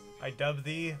 I dub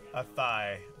thee a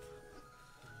thigh.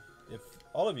 If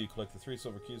all of you collect the 3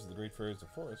 silver keys of the Great Fairies of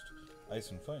Forest,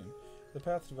 Ice and Flame, the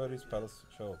path to Vodi's palace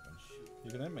shall open.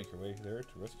 You can then make your way there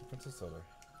to rescue Princess Zelda.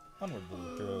 Onward,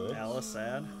 little hero eggs. Alice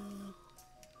sad.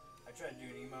 I tried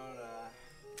doing emote,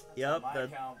 Yep, my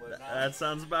account, but that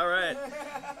sounds about right.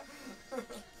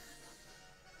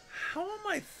 How am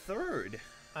I third?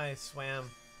 I swam.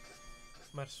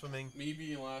 Much swimming. Me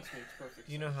being last makes perfect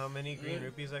You know how many green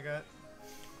rupees I got?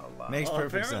 A lot. Makes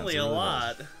perfect sense. Apparently It a really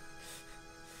lot. does.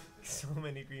 So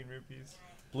many green rupees.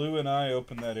 Blue and I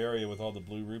opened that area with all the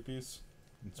blue rupees.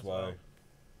 That's why. well.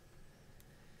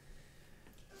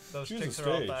 Those Choose chicks a are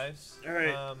all stage. thighs.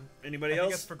 Alright. I Anybody think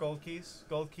else? it's for gold keys.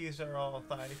 Gold keys are all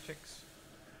thigh chicks.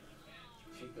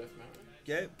 Cheap Death Mountain.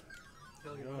 Okay.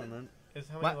 Kill your Go on then. How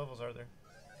many What? levels are there?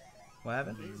 What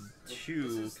happened?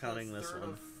 Two, counting this third one.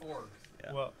 of 4.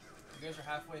 Yeah. Well, You guys are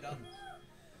halfway done.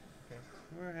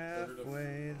 We're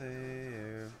halfway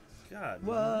there. God,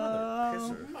 Whoa.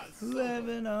 mother pisser.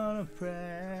 Living on a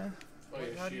prayer. Oh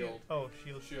yeah, how do you? shield. Oh,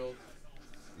 shield. Shield.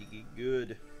 You get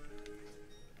good.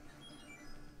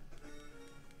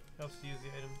 Helps to use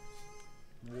the items.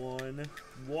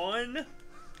 One. Watch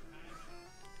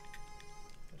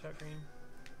out, green.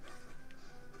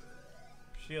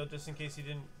 Shield, just in case you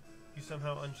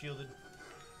somehow unshielded.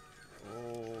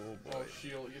 Oh boy. Oh,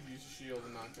 shield. You have to use shield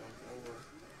and knock them over.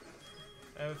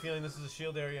 I have a feeling this is a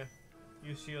shield area.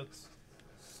 Use shields.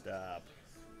 Stop.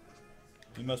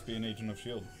 You must be an agent of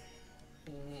S.H.I.E.L.D.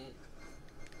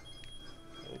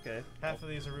 Okay. Half of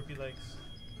these are rupee legs.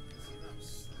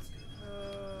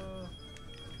 I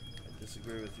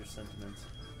disagree with your sentiments.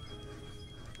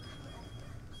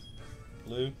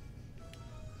 Blue.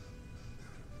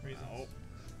 Reasons. Oh.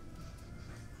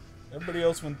 Everybody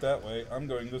else went that way. I'm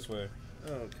going this way.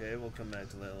 Okay, we'll come back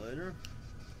to that later.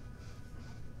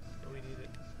 But we need it.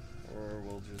 Or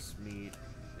we'll just meet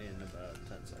in about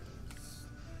 10 seconds.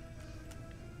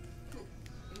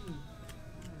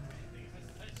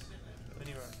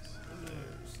 Mini rocks.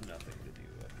 There's nothing to do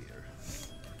up here.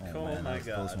 Oh, man, my that was a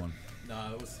close God. one.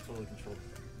 No, it was totally controlled. Oh,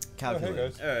 hey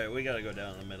Calculated. guys. Alright, we gotta go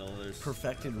down the middle. There's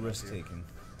Perfected nothing up risk here. taking.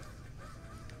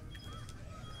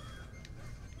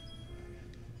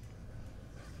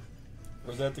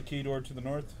 Was that the key door to the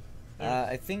north?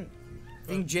 I think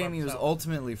Jamie was south.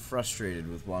 ultimately frustrated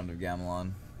with Wand of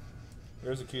Gamelon.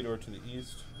 There's a key door to the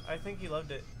east. I think he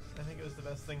loved it. I think it was the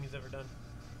best thing he's ever done.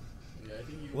 Yeah, I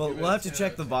think you Well, give it we'll a have to 10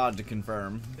 check out the of VOD to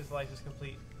confirm. His life is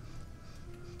complete.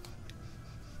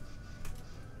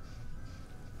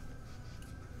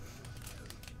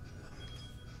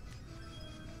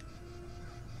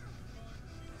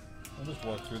 I'll just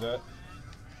walk through that.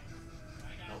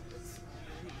 10.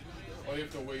 Oh, you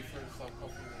have to wait for it to stop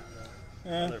puffing like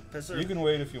that. Eh, Mother pisser. you can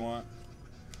wait if you want.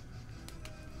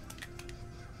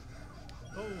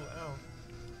 Oh, ow.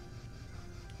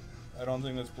 I don't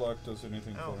think this block does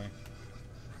anything Ow. for me.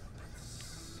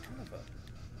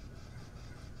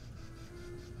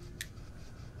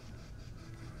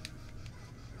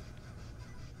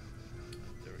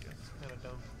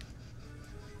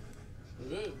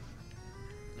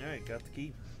 got the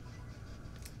key.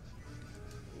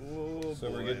 Oh, So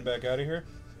boy. we're getting back out of here?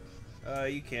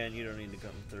 You can. You don't need to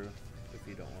come through if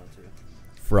you don't want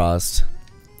to. Frost.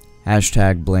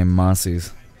 Hashtag blame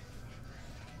Mossies.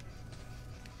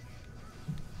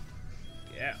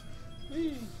 Yeah.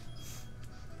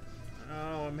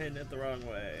 Oh, I'm hitting it the wrong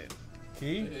way.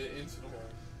 Key? Into the hole.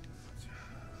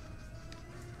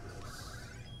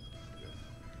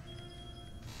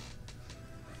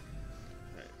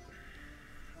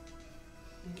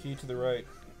 Key to the right.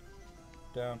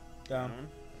 Down. Down.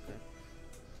 Okay.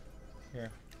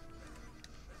 Here.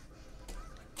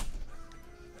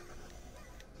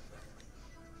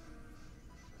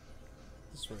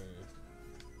 This way.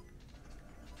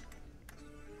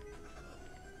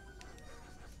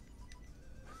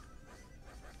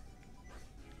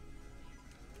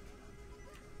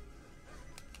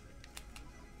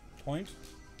 Point?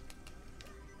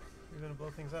 You're gonna blow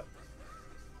things up.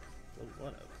 Well,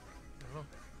 what? I don't know.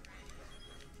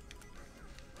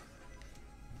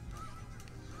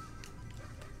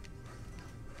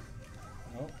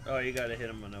 Nope. Oh, you gotta hit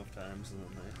them enough times and then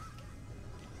they...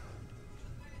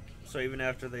 So even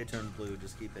after they turn blue,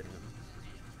 just keep hitting them.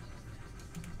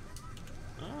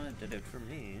 Oh, it did it for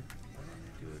me. Why didn't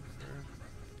I do it for...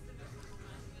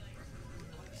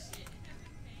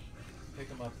 Pick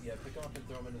them up. Yeah, pick them up and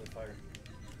throw them into the fire.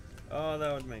 Oh,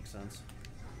 that would make sense.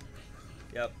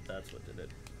 Yep, that's what did it.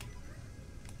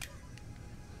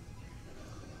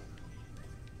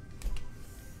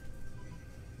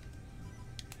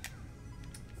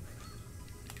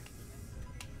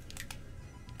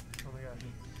 Oh my god.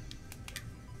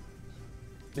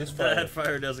 This fire. That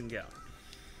fire doesn't count.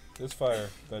 This fire.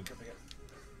 That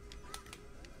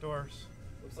Doors.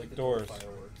 Looks like the Doors. door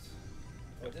fireworks.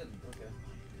 Oh, it didn't. Okay.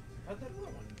 How'd that other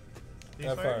one? These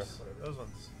That fires? fire. Those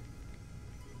ones.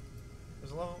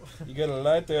 There's a level. you gotta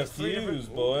light their Three different- fuse,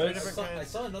 three boys. I different saw, I kinds.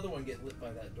 saw another one get lit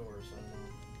by that door, so I don't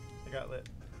know. They got lit.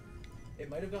 It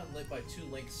might have gotten lit by two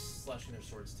links slashing their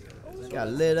swords together. Got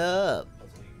lit up.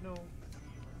 No.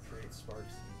 Create sparks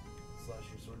and slash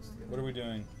your swords together. What are we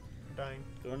doing? I'm dying.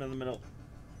 Go into the middle.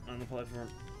 On the platform.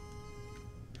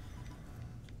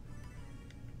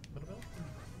 Middle belt?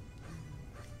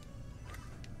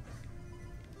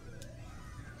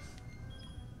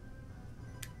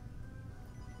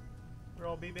 We're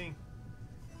all beeping.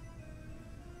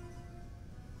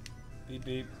 Beep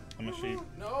beep. I'm a sheep.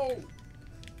 No!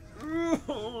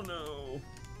 Oh no.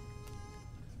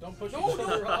 Don't push No, each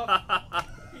other off.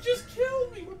 You just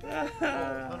killed me! What the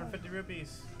hell? 150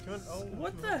 rupees. 200, oh,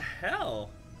 What 200. the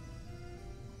hell?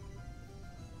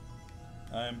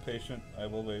 I am patient. I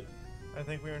will wait. I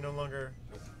think we are no longer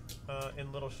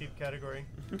in little sheep category.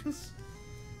 Little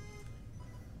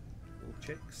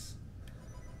chicks.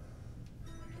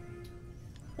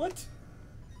 What?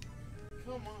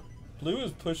 Come on. Blue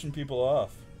is pushing people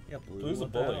off. Yeah, blue. Blue's a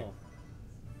what the bully. hell?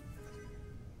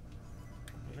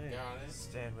 Hey, Got it.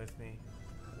 Stand with me.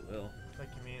 I will. Like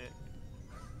you mean it.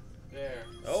 There.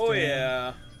 Oh Stand.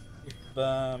 yeah.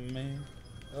 By me.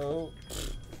 Oh.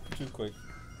 Too quick.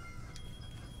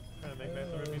 Trying to make back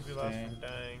the rupees we lost Stand. from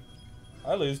dying.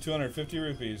 I lose 250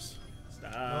 rupees.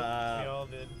 Nope, we Stop. all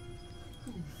did.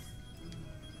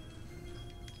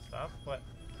 Stop? What?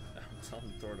 I'm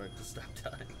telling Thortok to stop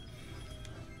dying.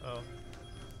 Oh.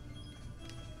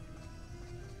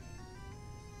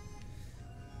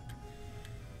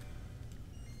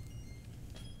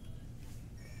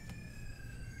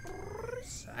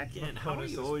 Second. How are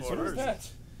Notice you this always border. What is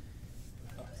first?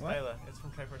 that? What? Styla. It's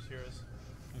from Triforce Heroes.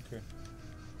 Okay.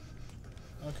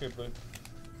 Okay, Blue.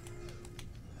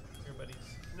 Your buddies.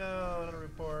 No, not a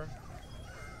rapport.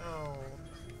 No.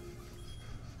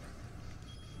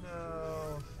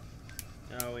 No.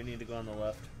 No, we need to go on the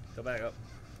left. Go back up.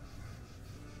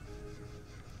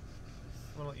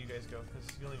 I'm gonna let you guys go,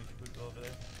 because you only need to go over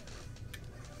there.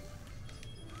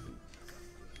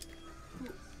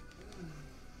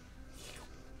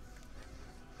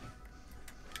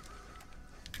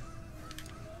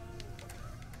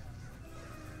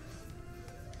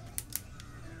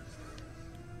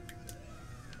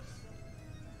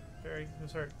 Barry,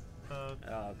 who's hurt? Oh,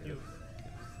 good. You.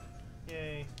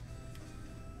 Yay.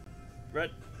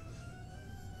 Red.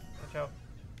 Watch out.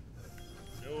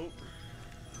 Nope.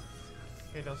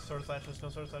 Okay, no sword slashes, no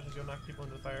sword slashes, you'll knock people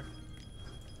into the fire.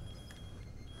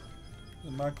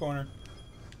 In my corner.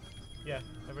 Yeah,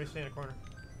 everybody stay in a corner.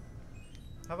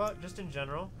 How about just in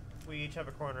general, we each have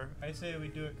a corner. I say we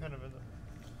do it kind of in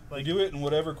the... We do it in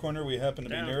whatever corner we happen to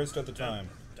be Down, nearest at the down. time.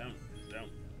 Down, down,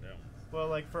 down. Well,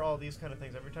 like for all these kind of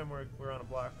things, every time we're on a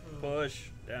block. Push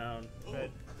down.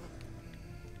 Red.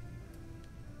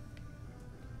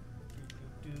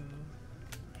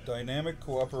 Dynamic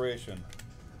cooperation.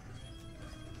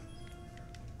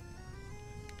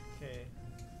 Okay.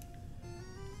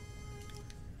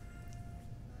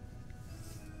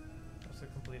 Also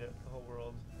complete it, the whole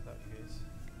world without case.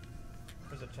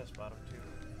 There's a chest bottom too.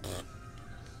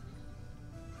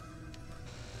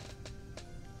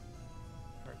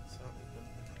 Hearts, I don't need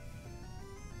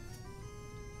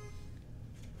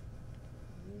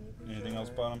them. Anything else,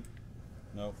 bottom?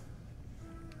 Nope.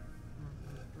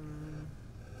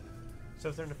 So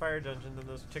if they're in a fire dungeon, then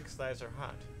those chicks' thighs are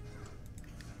hot.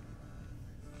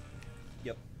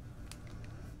 Yep.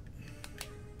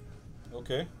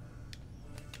 Okay.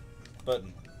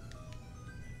 Button.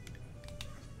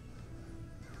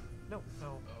 No,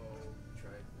 no. Oh,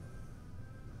 tried.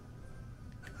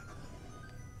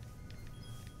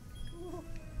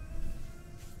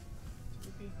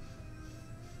 Spooky.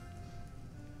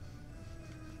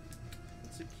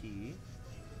 It's a key.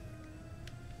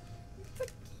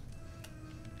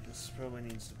 This probably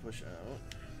needs to push out.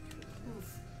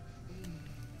 Oof.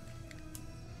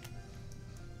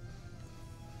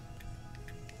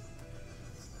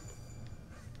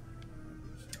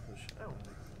 Needs to push Ow. out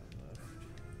left.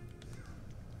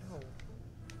 No.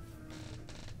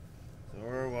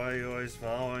 Thor, why are you always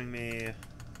following me?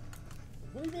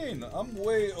 What do you mean? I'm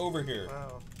way over here.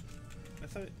 Wow. I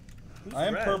thought. Who's I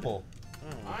am red? purple.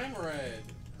 Oh. I'm red.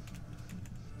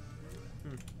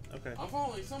 Okay. I'm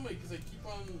following somebody because I keep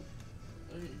on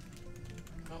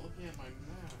not looking at my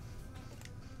map.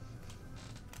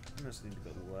 I just need to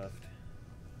go left.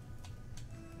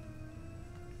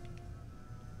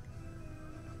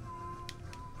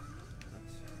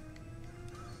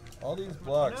 All these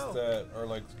blocks No. that are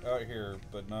like out here,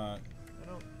 but not. I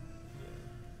don't.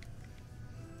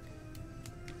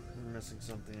 We're missing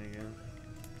something again.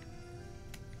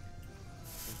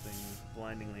 Something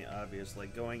blindingly obvious,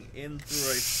 like going in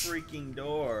through a freaking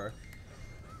door.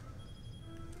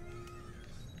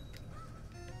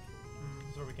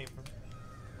 This is where we came from.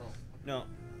 Oh. No,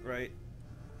 right?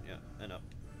 Yeah, I know.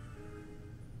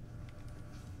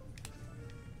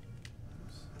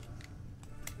 Oops.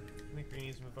 I think Green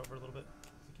needs to move over a little bit.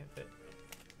 He can't fit.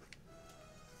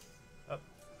 Up.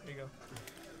 There you go.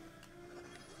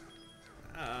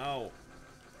 Ow.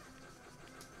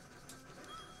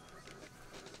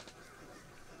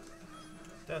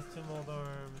 Death to mold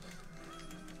arms.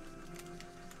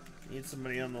 Need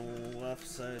somebody on the left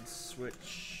side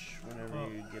switch whenever Oh.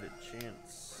 you get a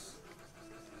chance.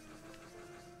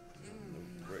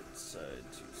 On the right side,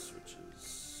 2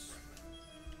 switches.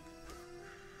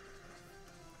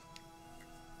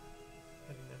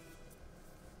 Heading there.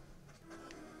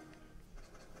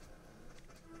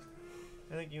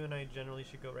 I think you and I generally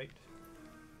should go right.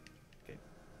 Okay.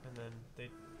 And then they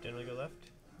generally go left.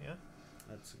 Yeah?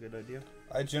 That's a good idea.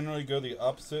 I generally go the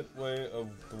opposite way of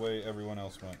the way everyone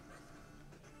else went.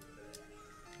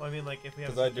 Well, I mean, like, if we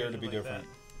have. Because I a dare to be situation like different.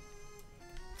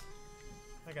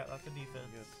 that. I got lots of You defense.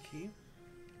 got the key?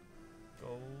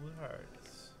 Gold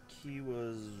hearts. Key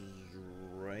was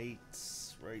right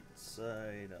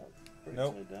side up. Right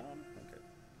Nope. side down? Okay.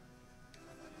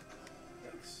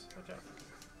 Thanks. Watch out.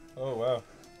 Oh wow,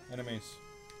 enemies.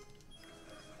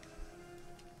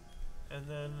 And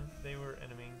then they were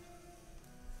enemy.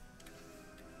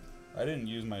 I didn't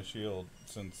use my shield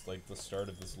since like the start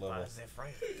of this level. Oh, I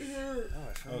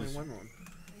finally was- won one.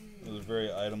 It was a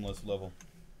very itemless level.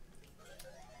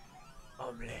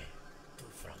 Omelette du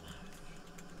fromage.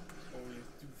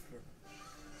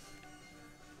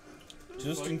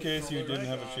 Just in case you didn't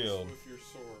have a shield. With your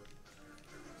sword.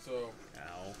 So.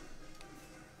 Ow.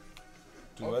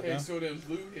 Do what Okay, now? so then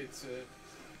blue hits it.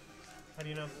 How do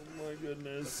you know? Oh my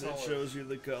goodness, The it color. shows you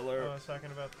the color. Oh, I was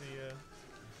talking about the.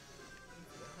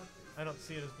 I don't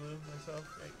see it as blue myself.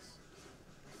 Yikes.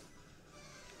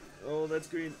 Oh, that's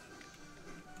green.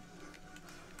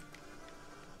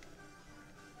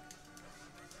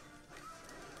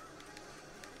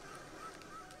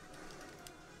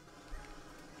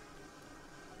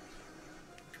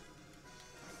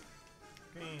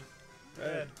 Green.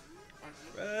 Red.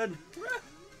 Red.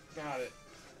 Got it.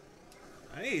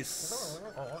 Nice.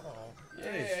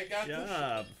 Yeah, Nice I got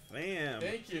job, fam. the.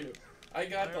 Thank you. I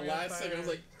got Fire, the we last got second. I was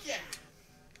fire. like, yeah.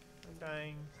 I'm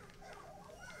dying.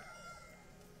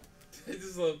 I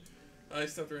just love. I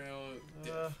stepped around.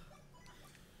 This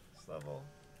level.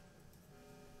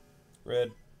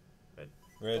 Red. Red.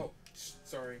 Red. Oh,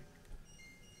 sorry.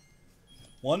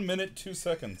 1 minute 2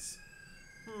 seconds.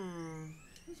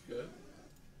 That's good.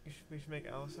 We should make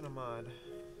Allison a mod.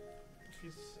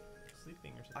 She's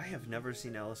sleeping or something. I have never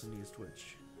seen Allison use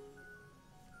Twitch.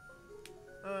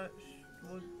 Well,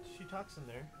 she talks in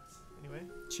there. anyway.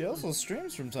 She also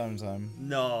streams from time to time.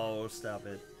 No, stop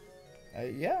it.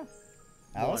 Yeah.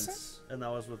 Allison? Once, and that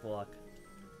was with luck.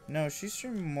 No, she's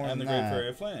streaming more And than the Great that. Fairy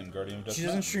of Flame, Guardian of Death She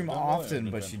doesn't Mountain, stream Done often,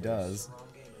 Well, but she Adventures. does.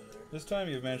 This time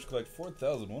you've managed to collect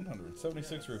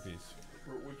 4,176 rupees.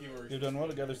 You've done well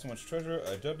to gather so much treasure.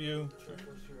 IW.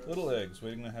 Little eggs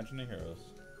waiting to hatch into heroes.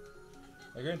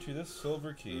 I grant you this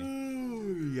silver key.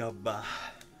 Yabba.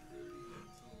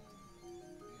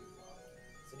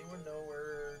 Does anyone know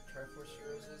where Triforce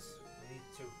Heroes is? We need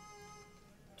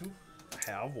two.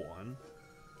 I have one.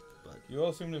 But You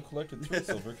all seem to have collected 3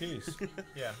 silver keys.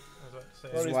 Yeah, I was about to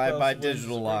say. This is why I buy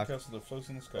digital lock. Castle that floats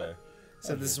in the sky.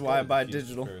 So this As is your why I golden buy keys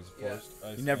digital. appears of forest,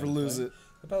 ice, You never and lose flame, it.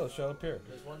 The palace shall appear.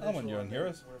 There's one And when you're digital in and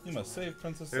heroes, one you must save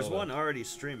Princess there's Zelda. one already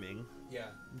streaming. Yeah.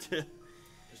 Just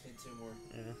need 2 more.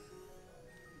 Yeah.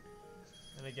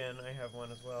 And again, I have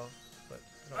one as well. But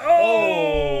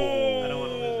Oh! I don't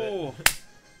want to lose it.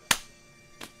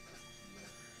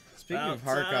 Speaking of About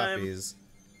hard time. copies,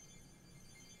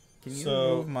 can you So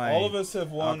remove my all of us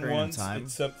have won Ocarina of once Time?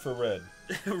 except for Red.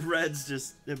 Red's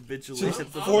just habitually Just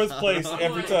hit the fourth bottom. place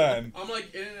every time. I'm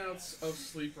like in and out of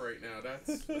sleep right now.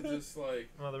 That's just like.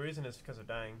 Well, the reason is because of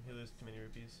dying. You lose too many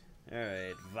rupees.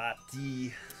 Alright,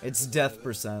 Vati. It's death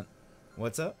percent.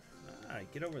 What's up?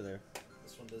 Alright, get over there.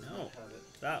 This one does No. not have it.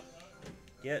 Stop.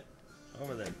 Get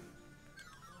over there.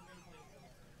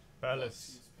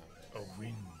 Palace. Oh,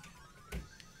 wind.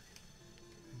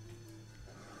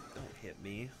 Don't hit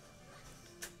me.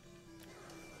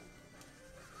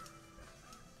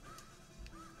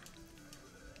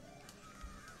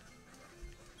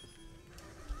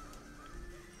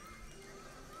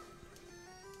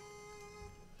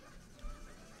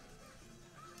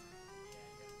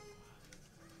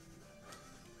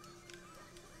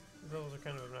 These levels are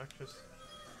kind of obnoxious.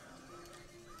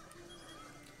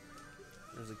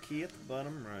 There's a key at the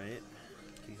bottom right.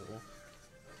 Keyhole.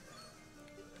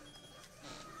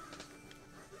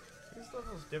 Are these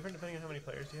levels different depending on how many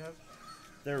players you have?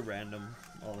 They're random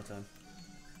all the time.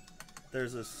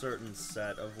 There's a certain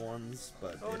set of ones,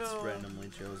 but Oh, it's no. randomly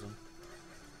chosen.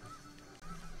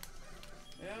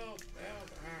 Help!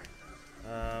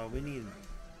 We need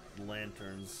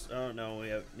lanterns. Oh no,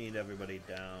 we need everybody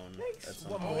down. Thanks. At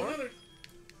some One point. more? Another.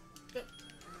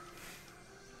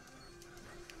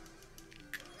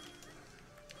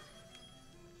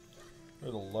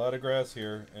 There's a lot of grass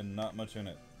here and not much in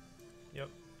it. Yep.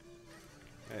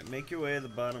 Alright, make your way to the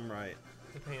bottom right.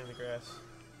 The pain in the grass.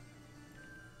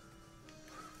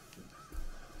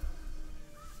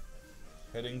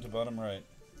 Heading to bottom right.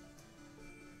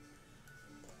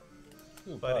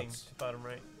 Ooh, Budding pots. to bottom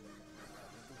right.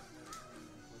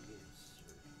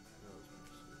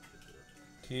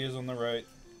 Key is on the right,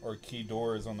 or key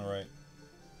door is on the right.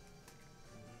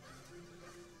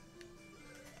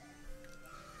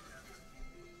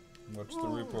 Watch the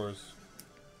repours.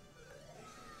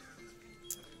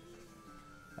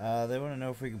 They want to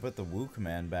know if we can put the Woo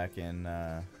command back in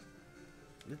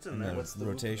It's in in there. the What's the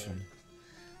Woo rotation.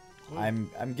 command?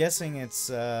 I'm guessing it's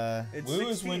It's Woo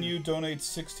is 16. when you donate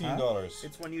 $16.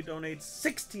 It's when you donate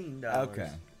 $16. okay.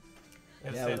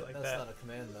 You gotta Yeah, say it like That's that. not a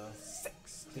command though.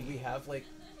 Did we have like?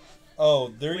 Oh,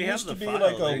 there We used have to the be file.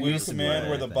 like There a Woo used to be, command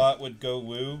where I the think. bot would go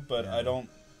Woo, but Yeah. I don't.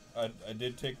 I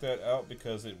did take that out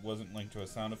because it wasn't linked to a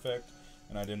sound effect,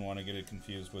 and I didn't want to get it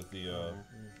confused with the.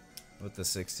 With the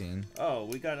 16. Oh,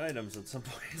 we got items at some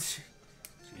point.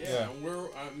 Yeah, Yeah. we're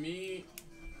me.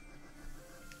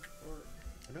 Or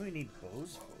What do we need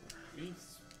bows for? me.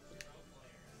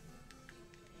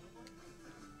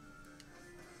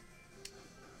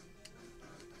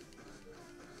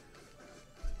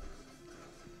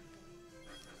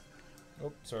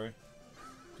 Oh, sorry.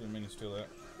 Didn't mean to steal that.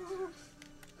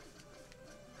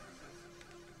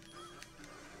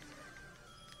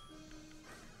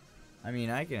 I mean,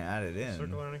 I can add it in.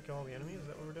 Circle around and kill all the enemies? Is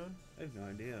that what we're doing? I have no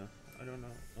idea. I don't know.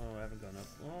 Oh, I haven't gone up.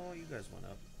 Oh, you guys went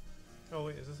up. Oh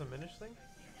wait, is this a Minish thing?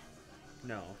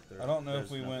 No. I don't know if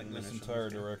there's we went in nothing this Minish entire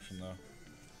game. direction though.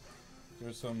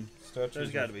 There's some statues.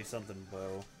 There's got to of- be something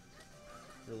bow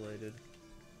related.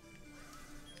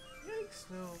 Yikes,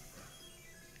 no.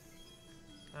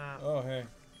 Ah, Oh hey,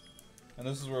 and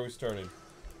this is where we started.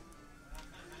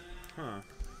 Huh.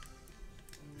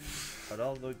 But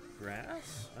all the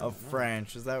grass? I Of don't know.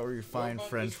 French. Is that where you find What about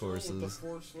French this room with the horses?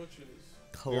 4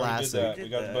 switches? We already did that. Classic. We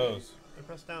got the bows. I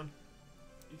pressed down.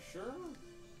 You sure?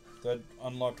 That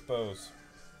unlocked bows.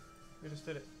 We just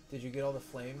did it. Did you get all the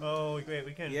flame? Oh, wait,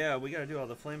 we can. Yeah, we gotta do all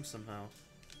the flames somehow.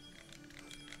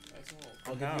 That's all.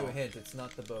 I'll give you How? a hint. It's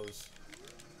not the bows.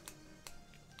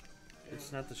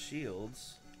 It's not the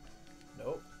shields.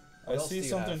 Nope. I What else see do you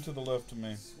something have? to the left of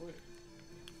me. Sweet.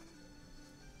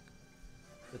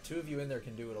 The two of you in there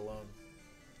can do it alone.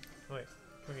 Wait.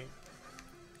 Okay.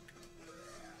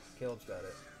 Caleb's got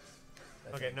it. I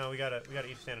Okay. think. No, we gotta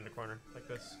each stand in a corner like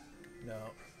this. No.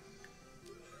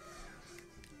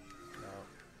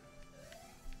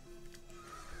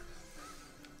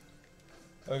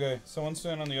 No. Okay, someone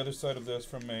stand on the other side of this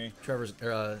from me.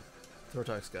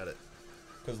 Thortok's got it.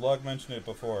 Because Log mentioned it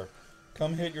before.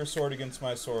 Come hit your sword against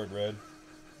my sword, Red.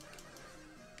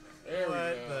 There we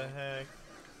What go. the heck?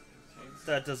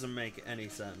 That doesn't make any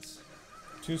sense.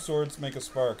 Two swords make a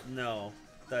spark. No,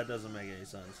 that doesn't make any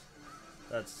sense.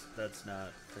 That's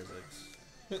not physics.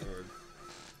 Or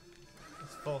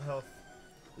It's full health.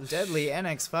 Deadly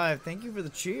NX5, thank you for the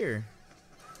cheer.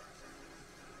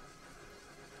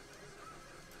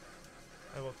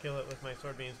 I will kill it with my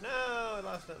sword beams. No, I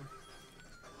lost him.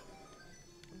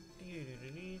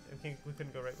 We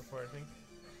couldn't go right before, I think.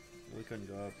 we couldn't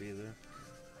go up either.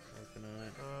 Working on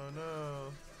it. Oh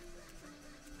no.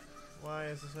 Why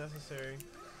is this necessary?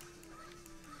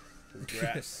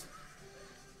 Grass.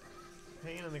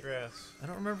 Hanging in the grass. I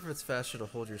don't remember if it's faster to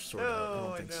hold your sword No, out. I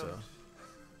don't I think so. don't.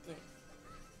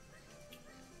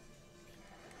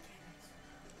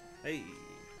 Hey.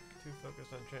 Too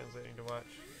focused on translating to watch.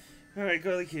 Alright,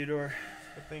 go to the queue door.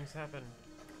 Good things happen.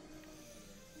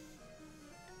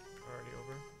 Already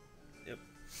over? Yep.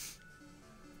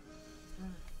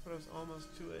 But I was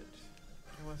almost to it.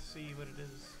 I want to see what it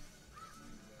is.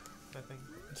 Nothing.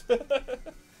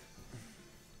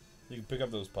 You can pick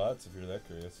up those pots if you're that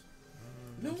curious.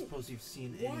 I don't suppose you've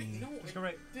seen Why? any No, Just go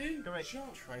right. Didn't Go right.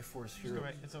 jump. Triforce Just Hero. go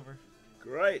right. It's over.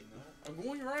 Great. I'm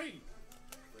going right.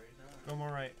 Go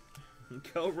more right.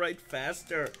 Go right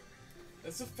faster.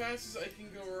 That's the fastest I can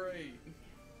go right.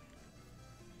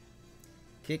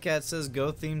 KitKat says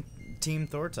go Team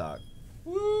Thortok.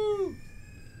 Woo!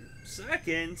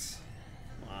 Seconds.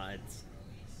 What?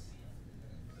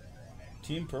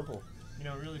 Team Purple. You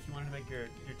know, really, if you wanted to make your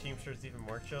team shirts even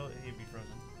more chill, you'd be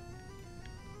frozen.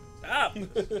 Stop!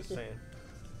 Just saying.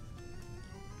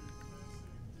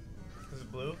 This is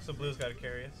blue, so blue's got to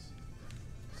carry us.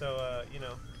 So, you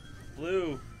know.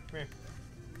 Blue. Come here.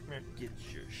 Come here. Get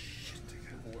your shit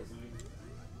together.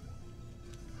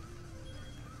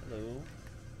 Hello.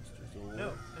 Mr. Zoll.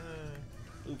 No.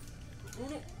 Oof. Oh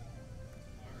no.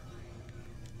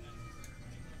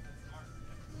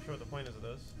 I'm sure what the point is of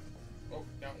those. Oh,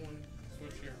 got one.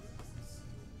 Switch here.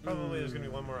 Probably there's gonna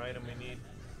be one more item we need.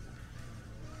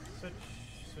 Switch,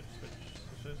 switch, switch,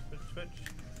 switch, switch, switch.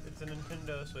 It's a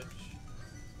Nintendo Switch.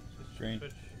 Switch, Green.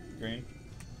 switch. Green.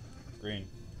 Green.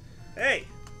 Hey!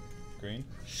 Green.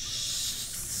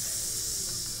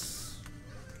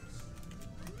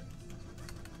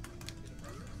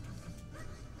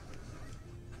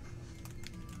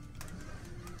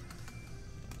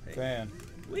 Fan.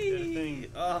 Whee!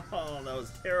 Oh, that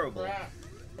was terrible. Crap.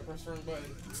 I pressed the wrong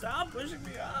button. Stop pushing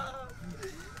me up!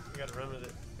 We gotta run with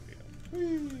it.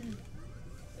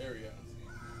 There we go.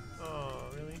 Oh,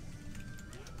 really?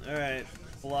 Alright,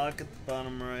 block at the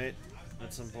bottom right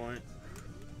at some point.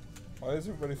 Why is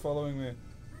everybody following me?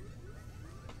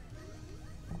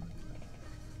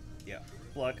 Yeah,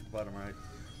 block at the bottom right.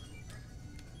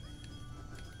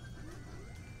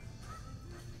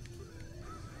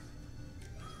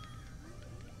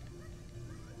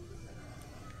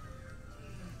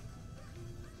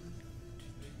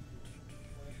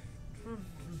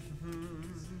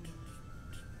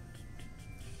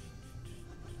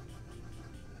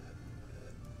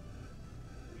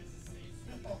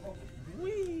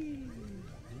 Wee!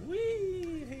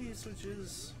 Wee! Hey,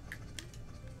 switches.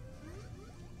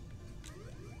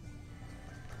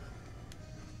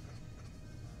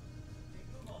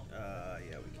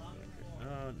 Yeah, we can.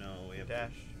 Oh no, we have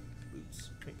Dash. boots.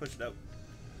 Push it out.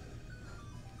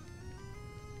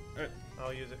 Alright,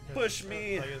 I'll use it. Push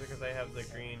me. I'll use it because I have the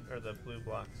green or the blue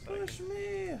blocks. So push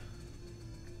me!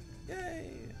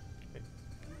 Yay!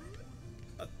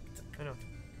 I know.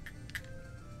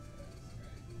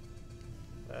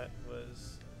 That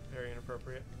was very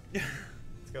inappropriate.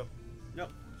 Let's go. No,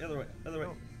 the other way. Other way.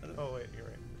 Oh. Other Oh wait, you're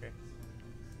right. Okay.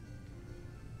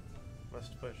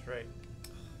 Must push right.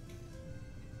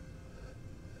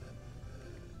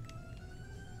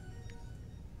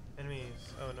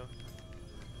 Enemies. Oh no.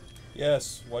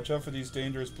 Yes, watch out for these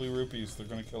dangerous blue rupees. They're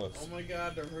gonna kill us. Oh my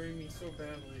god, they're hurting me so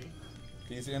badly.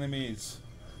 These enemies.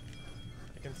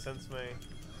 I can sense my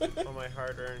all my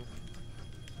hard-earned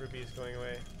rupees going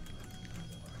away.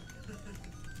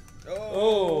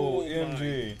 Oh, my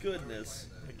MG. goodness.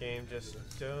 The game just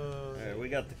don't. Alright, we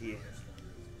got the key.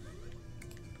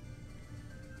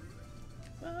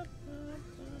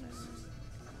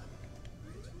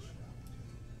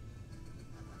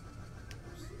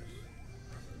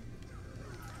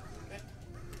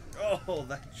 Oh,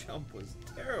 that jump was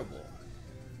terrible.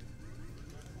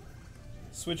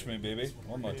 Switch me, baby.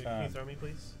 One more Can you time. throw me,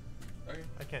 please? Okay.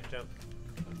 I can't jump.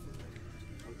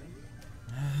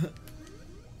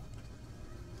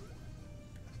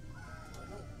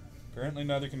 Apparently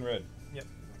neither can Red. Yep.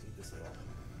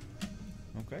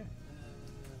 Okay.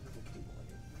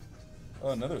 Oh,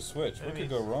 another switch. What could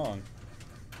go wrong?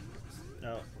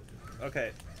 No.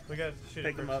 Okay. We gotta shoot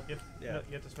Pick him him first. up. You Yeah. no,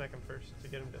 you have to smack him first to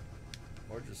get him to.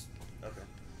 Or just okay.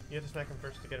 You have to smack him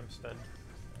first to get him stunned.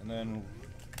 And then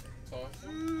No, toss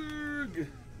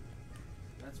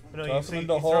him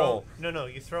into you throw hole. him, no,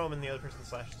 you throw him and the other person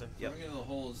slashes him. Yep. Throwing into the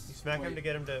holes. You smack him to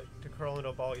get him to curl into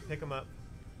a ball. You pick him up,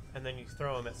 and then you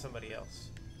throw him at somebody else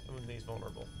when he's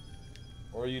vulnerable.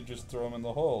 Or you just throw him in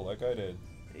the hole like I did.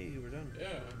 Hey, we're done. Yeah,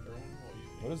 throw him in the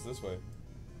hole. What is this way?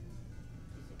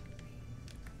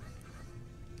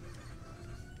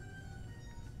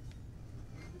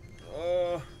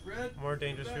 Red. More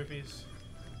dangerous rupees.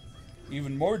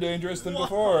 Even more dangerous than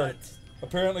before.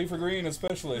 Apparently for green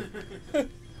especially.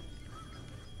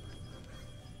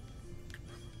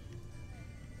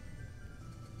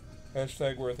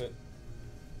 Hashtag worth it.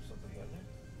 Something down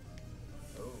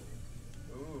there.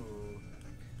 Oh. Ooh.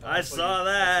 I saw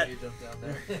that. That's why you jumped down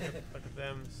there. Look at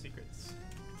them secrets.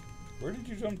 Where did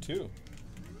you jump to?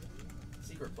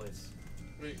 Secret place.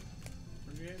 Wait,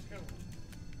 where'd you guys go?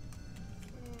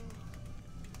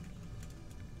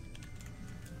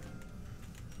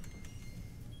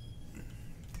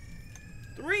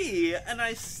 3, and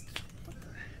I.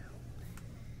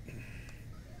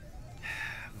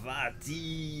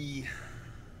 Vati.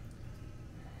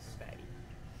 Fatty.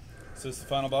 Is this the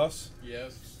final boss?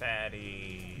 Yes.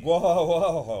 Fatty. Whoa,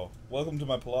 whoa, whoa. Welcome to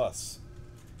my plus.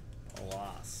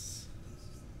 Alas.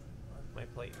 My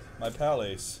plate. My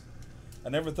palace. I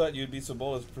never thought you'd be so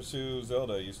bold as to pursue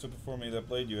Zelda. You stood before me, that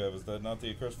blade you have. Is that not the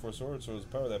accursed four swords, or is the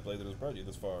power of that blade that has brought you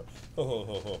this far? Ho ho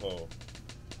ho ho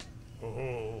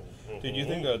ho. Did you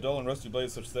think a dull and rusty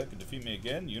blade such that could defeat me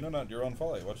again? You know not your own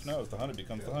folly. Watch now as the hunter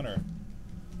becomes the hunter.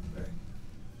 Hey,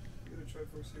 you got a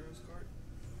Triforce Heroes card?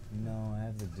 No, I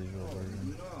have the digital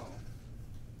version. No.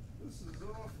 This is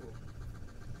awful.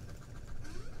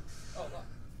 Oh, no.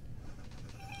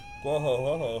 Whoa ho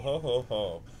ho ho ho ho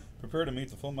ho. Prepare to meet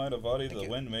the full might of Vati the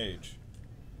Wind Mage.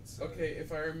 Okay,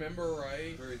 if I remember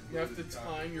right, Very you have to loaded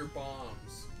time your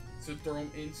bombs to throw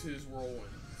them into his whirlwind.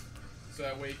 So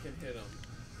that way you can hit him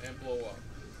and blow up.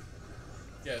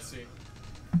 Yeah, see?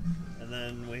 And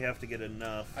then we have to get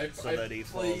enough so that he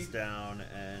falls down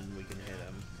and we can hit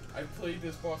him. I played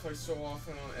this boss fight so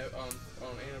often on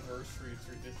Anniversary, it's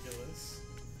ridiculous.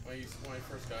 When I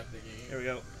first got the game. Here we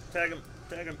go. Tag him.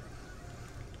 Tag him.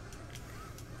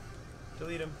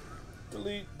 Delete him.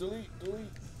 Delete, delete, delete.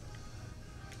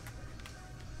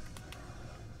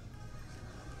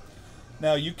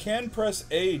 Now you can press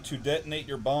A to detonate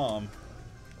your bomb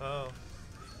Oh.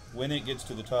 when it gets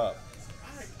to the top.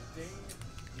 Ah, dang.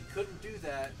 You couldn't do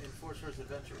that in Four Swords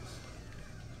Adventures,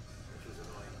 which was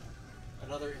annoying.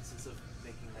 Another instance of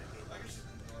making that game worse.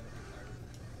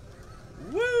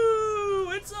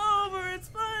 Woo! It's over! It's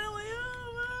finally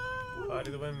over! Body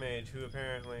the Wind Mage, who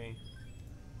apparently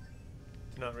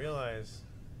did not realize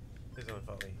his own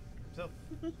folly himself.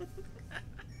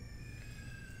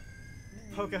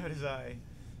 Poke out his eye.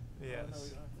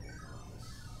 Yes.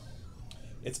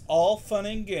 It's all fun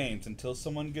and games until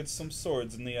someone gets some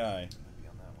swords in the eye.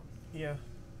 Yeah.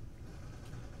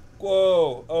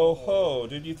 Whoa! Oh ho!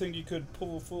 Did you think you could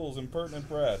pull fools, impertinent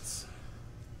brats?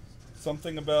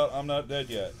 Something about I'm not dead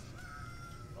yet.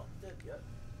 Not dead yet.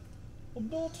 I'm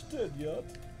not dead yet.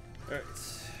 Alright.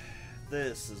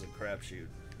 This is a crapshoot.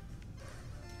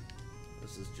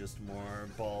 This is just more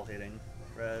ball hitting.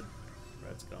 Red.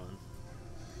 Red's gone.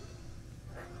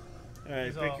 Alright,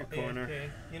 He's pick all your corner. AFK.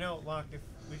 You know, Locke, if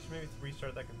we should maybe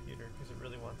restart that computer because it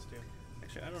really wants to.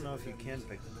 Actually, I don't know if you can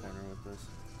pick the corner with this.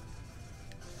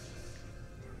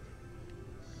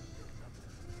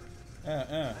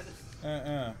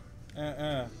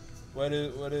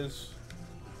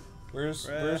 Where's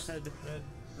Red.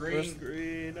 Red.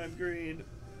 Green. I'm green.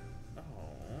 Oh.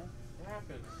 What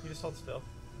happened? You just hold still.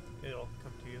 It'll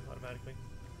come to you automatically.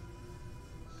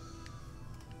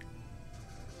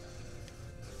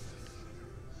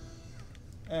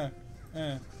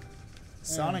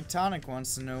 Sonic Tonic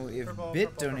wants to know if Purple, bit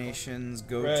purple, donations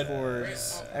go Red.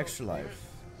 towards Extra Life.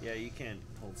 Yeah, you can't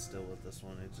hold still with this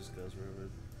one. It just goes wherever.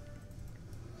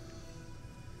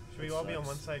 Should we That all be on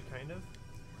sucks. one side, kind of?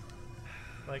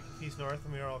 Like, if he's north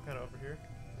and we're all kind of over here?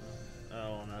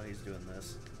 Oh, now he's doing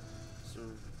this. So,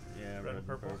 yeah, Red red and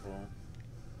purple. and purple.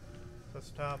 So it's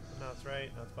top, now it's right,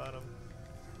 now it's bottom.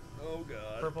 Oh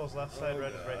god. Purple's left side,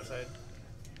 red is right side.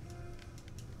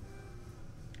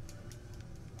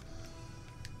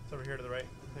 It's over here to the right,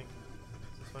 I think.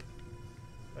 It's this one.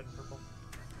 Red and purple.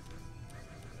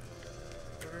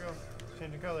 There we go.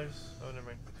 Changing colors. Oh, never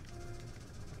mind.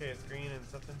 Okay, it's green and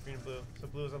something. Green and blue. So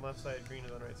blue is on left side, green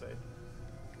is on right side.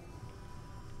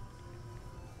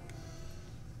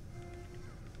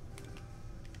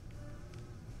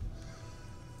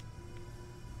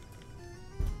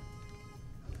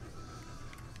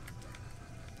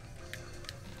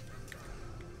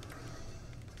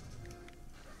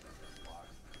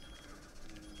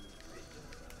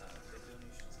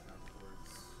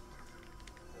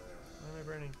 Why am I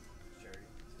burning?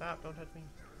 Stop, don't touch me.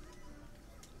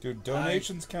 Dude,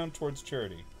 donations count towards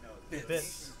charity.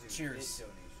 Bits. Cheers.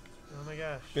 Oh my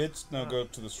gosh. Bits no go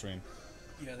to the stream.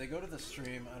 Yeah, they go to the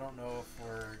stream. I don't know if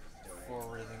we're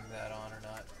forwarding that on or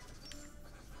not.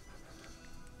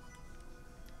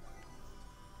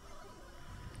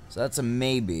 So that's a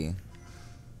maybe.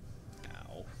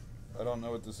 Ow. I don't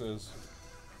know what this is.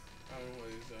 Oh, what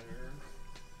is that here?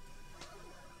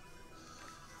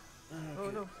 Oh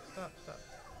no, stop, stop.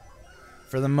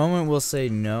 For the moment, we'll say I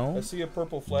no, see a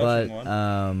purple but flashing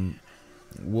one.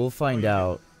 we'll find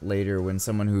out later when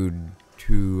someone who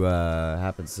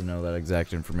happens to know that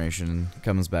exact information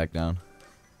comes back down.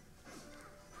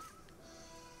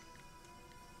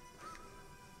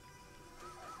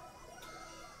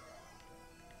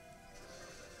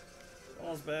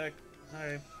 Ball's back.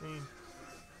 Hi. Green.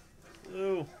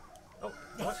 Blue. Oh,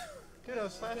 what? Dude, I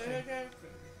was slashing.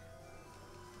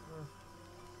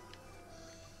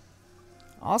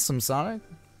 Awesome, Sonic.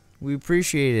 We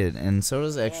appreciate it, and so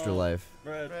does Extra Oh. Life.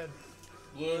 Red. Red.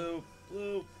 Blue.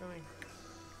 Blue. Coming.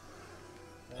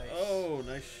 Nice. Oh,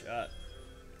 nice shot.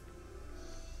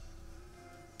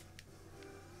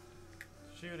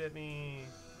 Shoot at me.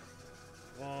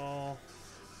 Ball.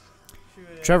 Shoot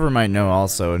at Trevor me. might know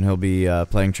also, and he'll be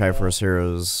playing Triforce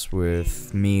Heroes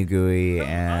with me, Gooey,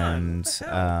 and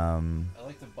I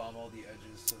like to bomb all the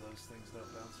edges so those things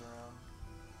don't bounce around.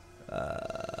 I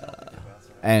don't think they bounce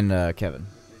around. and Kevin. They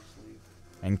just leave.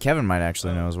 And Kevin might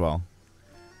actually know as well.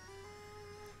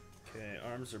 Okay,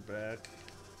 arms are back.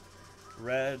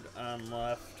 Red on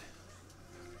left.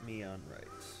 Me on right.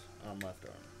 On left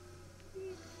arm.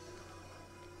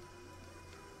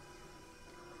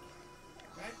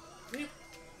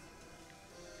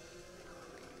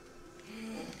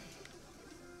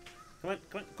 Come on,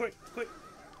 quick, quick.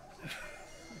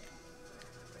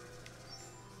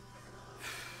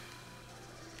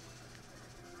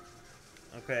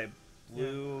 Okay,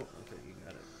 blue. Okay, you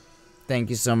got it. Thank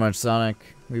you so much, Sonic.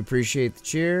 We appreciate the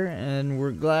cheer, and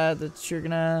we're glad that you're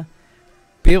gonna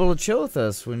be able to chill with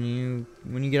us when you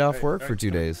get off Right, work for right, 2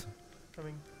 come on. days.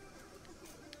 Coming.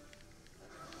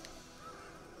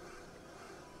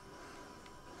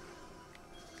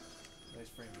 Nice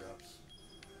frame drops.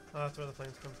 Oh, that's where the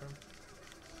flames come from.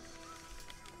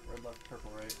 Red left,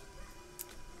 purple right.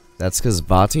 That's because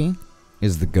Vati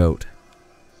is the goat.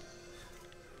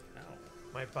 Ow.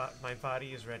 My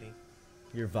body is ready.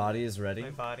 Your Vati is ready. My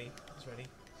body is ready.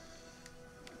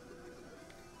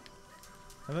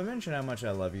 Have I mentioned how much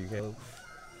I love you, Caleb?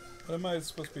 What am I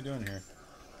supposed to be doing here?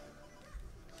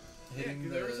 Yeah, Hitting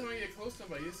because every time the... I get close to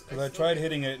somebody, Because I tried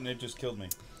hitting it and it just killed me.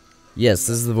 Yes,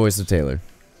 this is the voice of Taylor.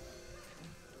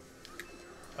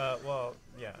 Well,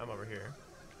 yeah, I'm over here.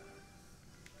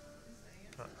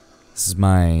 This is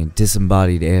my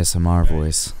disembodied ASMR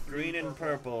voice. Green and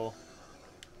purple.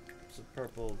 So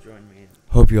purple, join me.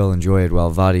 Hope you all enjoy it while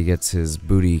Vati gets his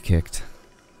booty kicked.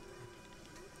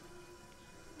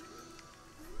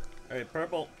 Alright,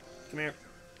 purple. Come here.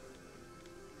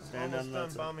 Stand Almost on done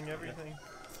that side. bombing everything.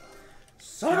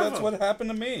 See, that's what happened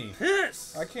to me.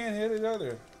 Piss! I can't hit it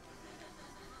either.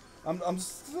 Alright,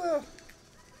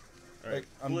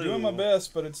 I'm blue. doing my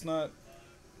best, but it's not.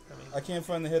 Coming. I can't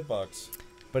find the hitbox.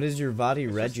 But is your Vati It's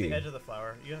just Reggie? the edge of the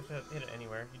flower. You don't have to hit it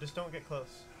anywhere. You just don't get close.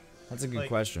 That's a good like-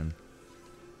 question.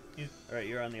 Alright,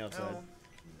 you're on the outside. Ow.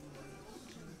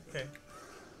 Okay.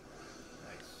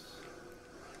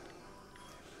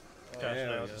 Josh there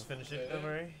and I we will go. just finish it. Don't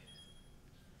worry.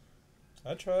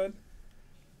 I tried.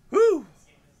 Woo!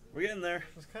 We're getting there.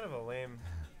 It was kind of a lame,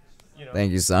 you know.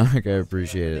 Thank you, Sonic. I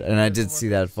appreciate it. And I did see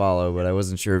that follow, but I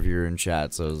wasn't sure if you were in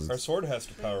chat, so I Our sword has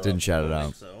to power didn't up. shout it I out.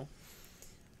 think so.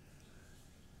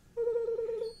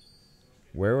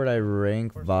 Where would I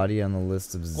rank Vati on the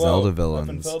list of Whoa, Zelda I've been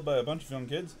villains? felled by a bunch of young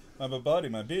kids. My body,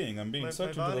 my being. I'm being My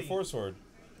sucked into the body. Force Sword.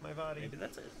 My body. Maybe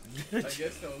that's it. I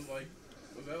guess that was like,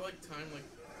 was that like time like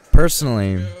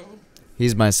Personally, ago?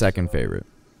 he's my second favorite.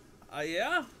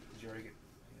 Yeah? Did you already get...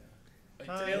 Like,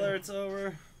 Hi. Taylor, it's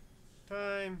over.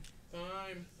 Time.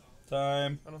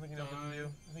 Time. I don't think you know what to do.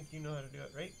 I think you know how to do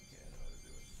it, right?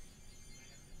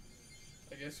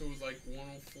 I guess it was like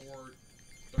 104.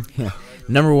 Yeah.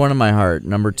 Number 1 on my heart.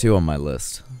 Number 2 on my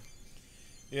list.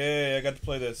 Yay, I got to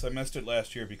play this. I missed it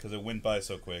last year because it went by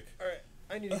so quick. Alright,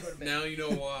 I need to go to bed. Now you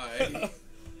know why.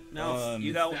 No,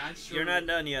 you're not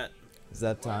done yet. Is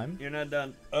that time? You're not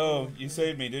done. Oh, you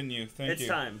saved me, didn't you? Thank you. It's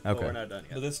time, okay. but we're not done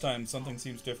yet. But this time, something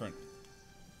seems different.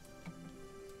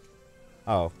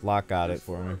 Oh, Locke got it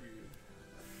for me.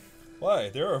 Why?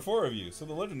 There are 4 of you, so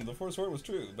the legend of the 4 sword was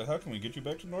true. But how can we get you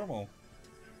back to normal?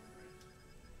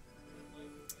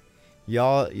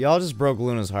 Y'all just broke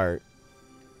Luna's heart.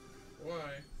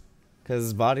 Why?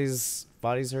 Cause Body's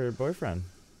her boyfriend.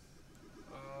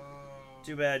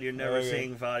 Too bad you're never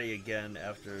seeing Vadi again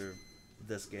after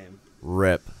this game.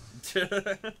 Rip.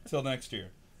 Till next year.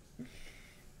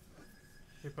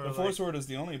 The 4 sword is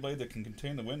the only blade that can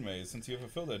contain the wind maze. Since you have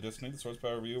fulfilled that destiny, the sword's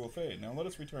power over you will fade. Now let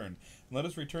us return. Let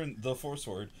us return the 4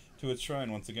 sword to its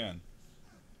shrine once again.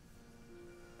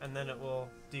 And then it will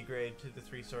degrade to the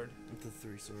 3 sword. The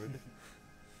 3 sword.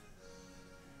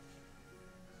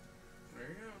 There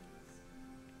you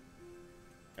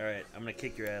go. Alright, I'm gonna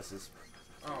kick your asses.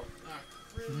 Oh,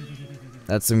 really?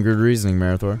 That's some good reasoning,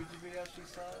 Marathor.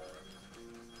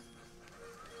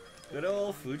 Good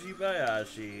old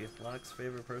Fujibayashi, Locke's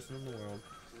favorite person in the world.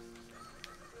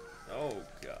 Oh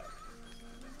god.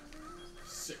 I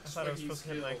thought I was supposed to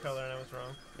hit my color and I was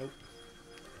wrong. Nope.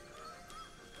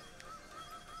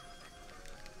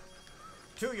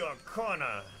 To your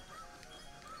corner!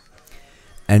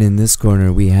 And in this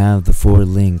corner we have the 4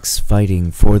 Links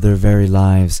fighting for their very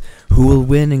lives. Who will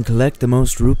win and collect the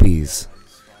most rupees?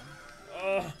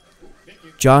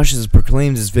 Josh has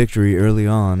proclaimed his victory early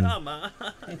on. Come on.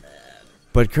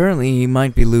 But currently he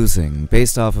might be losing,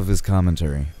 based off of his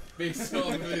commentary. Based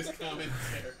on his commentary.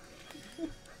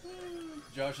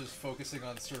 Josh is focusing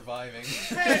on surviving.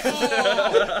 Hey,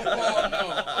 oh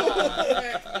no. Oh,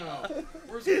 heck no.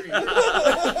 Where's Green?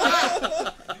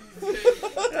 That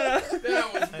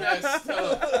was messed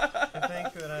up. I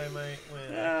think that I might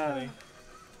win, actually.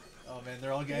 Oh man,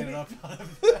 they're all ganging up on him.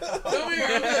 Come here,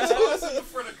 I'm gonna toss him in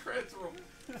front of Cred's room.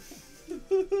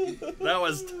 That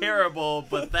was terrible,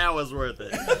 but that was worth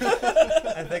it.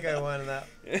 I think I won that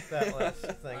last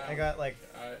thing. I got like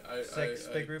 6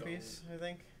 big rupees, I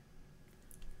think.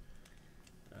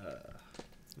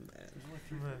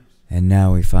 And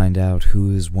now we find out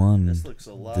who has won This looks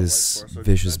a lot this like Four Swords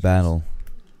vicious Adventures. battle.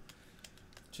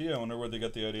 Gee, I wonder where they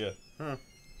got the idea. Huh.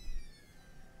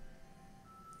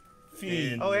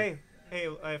 Feed. Oh, hey,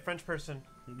 French person,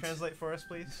 translate for us,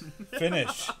 please.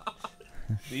 Finish.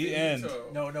 The end.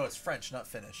 No, it's French, not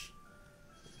Finnish.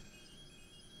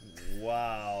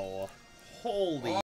 Wow. Holy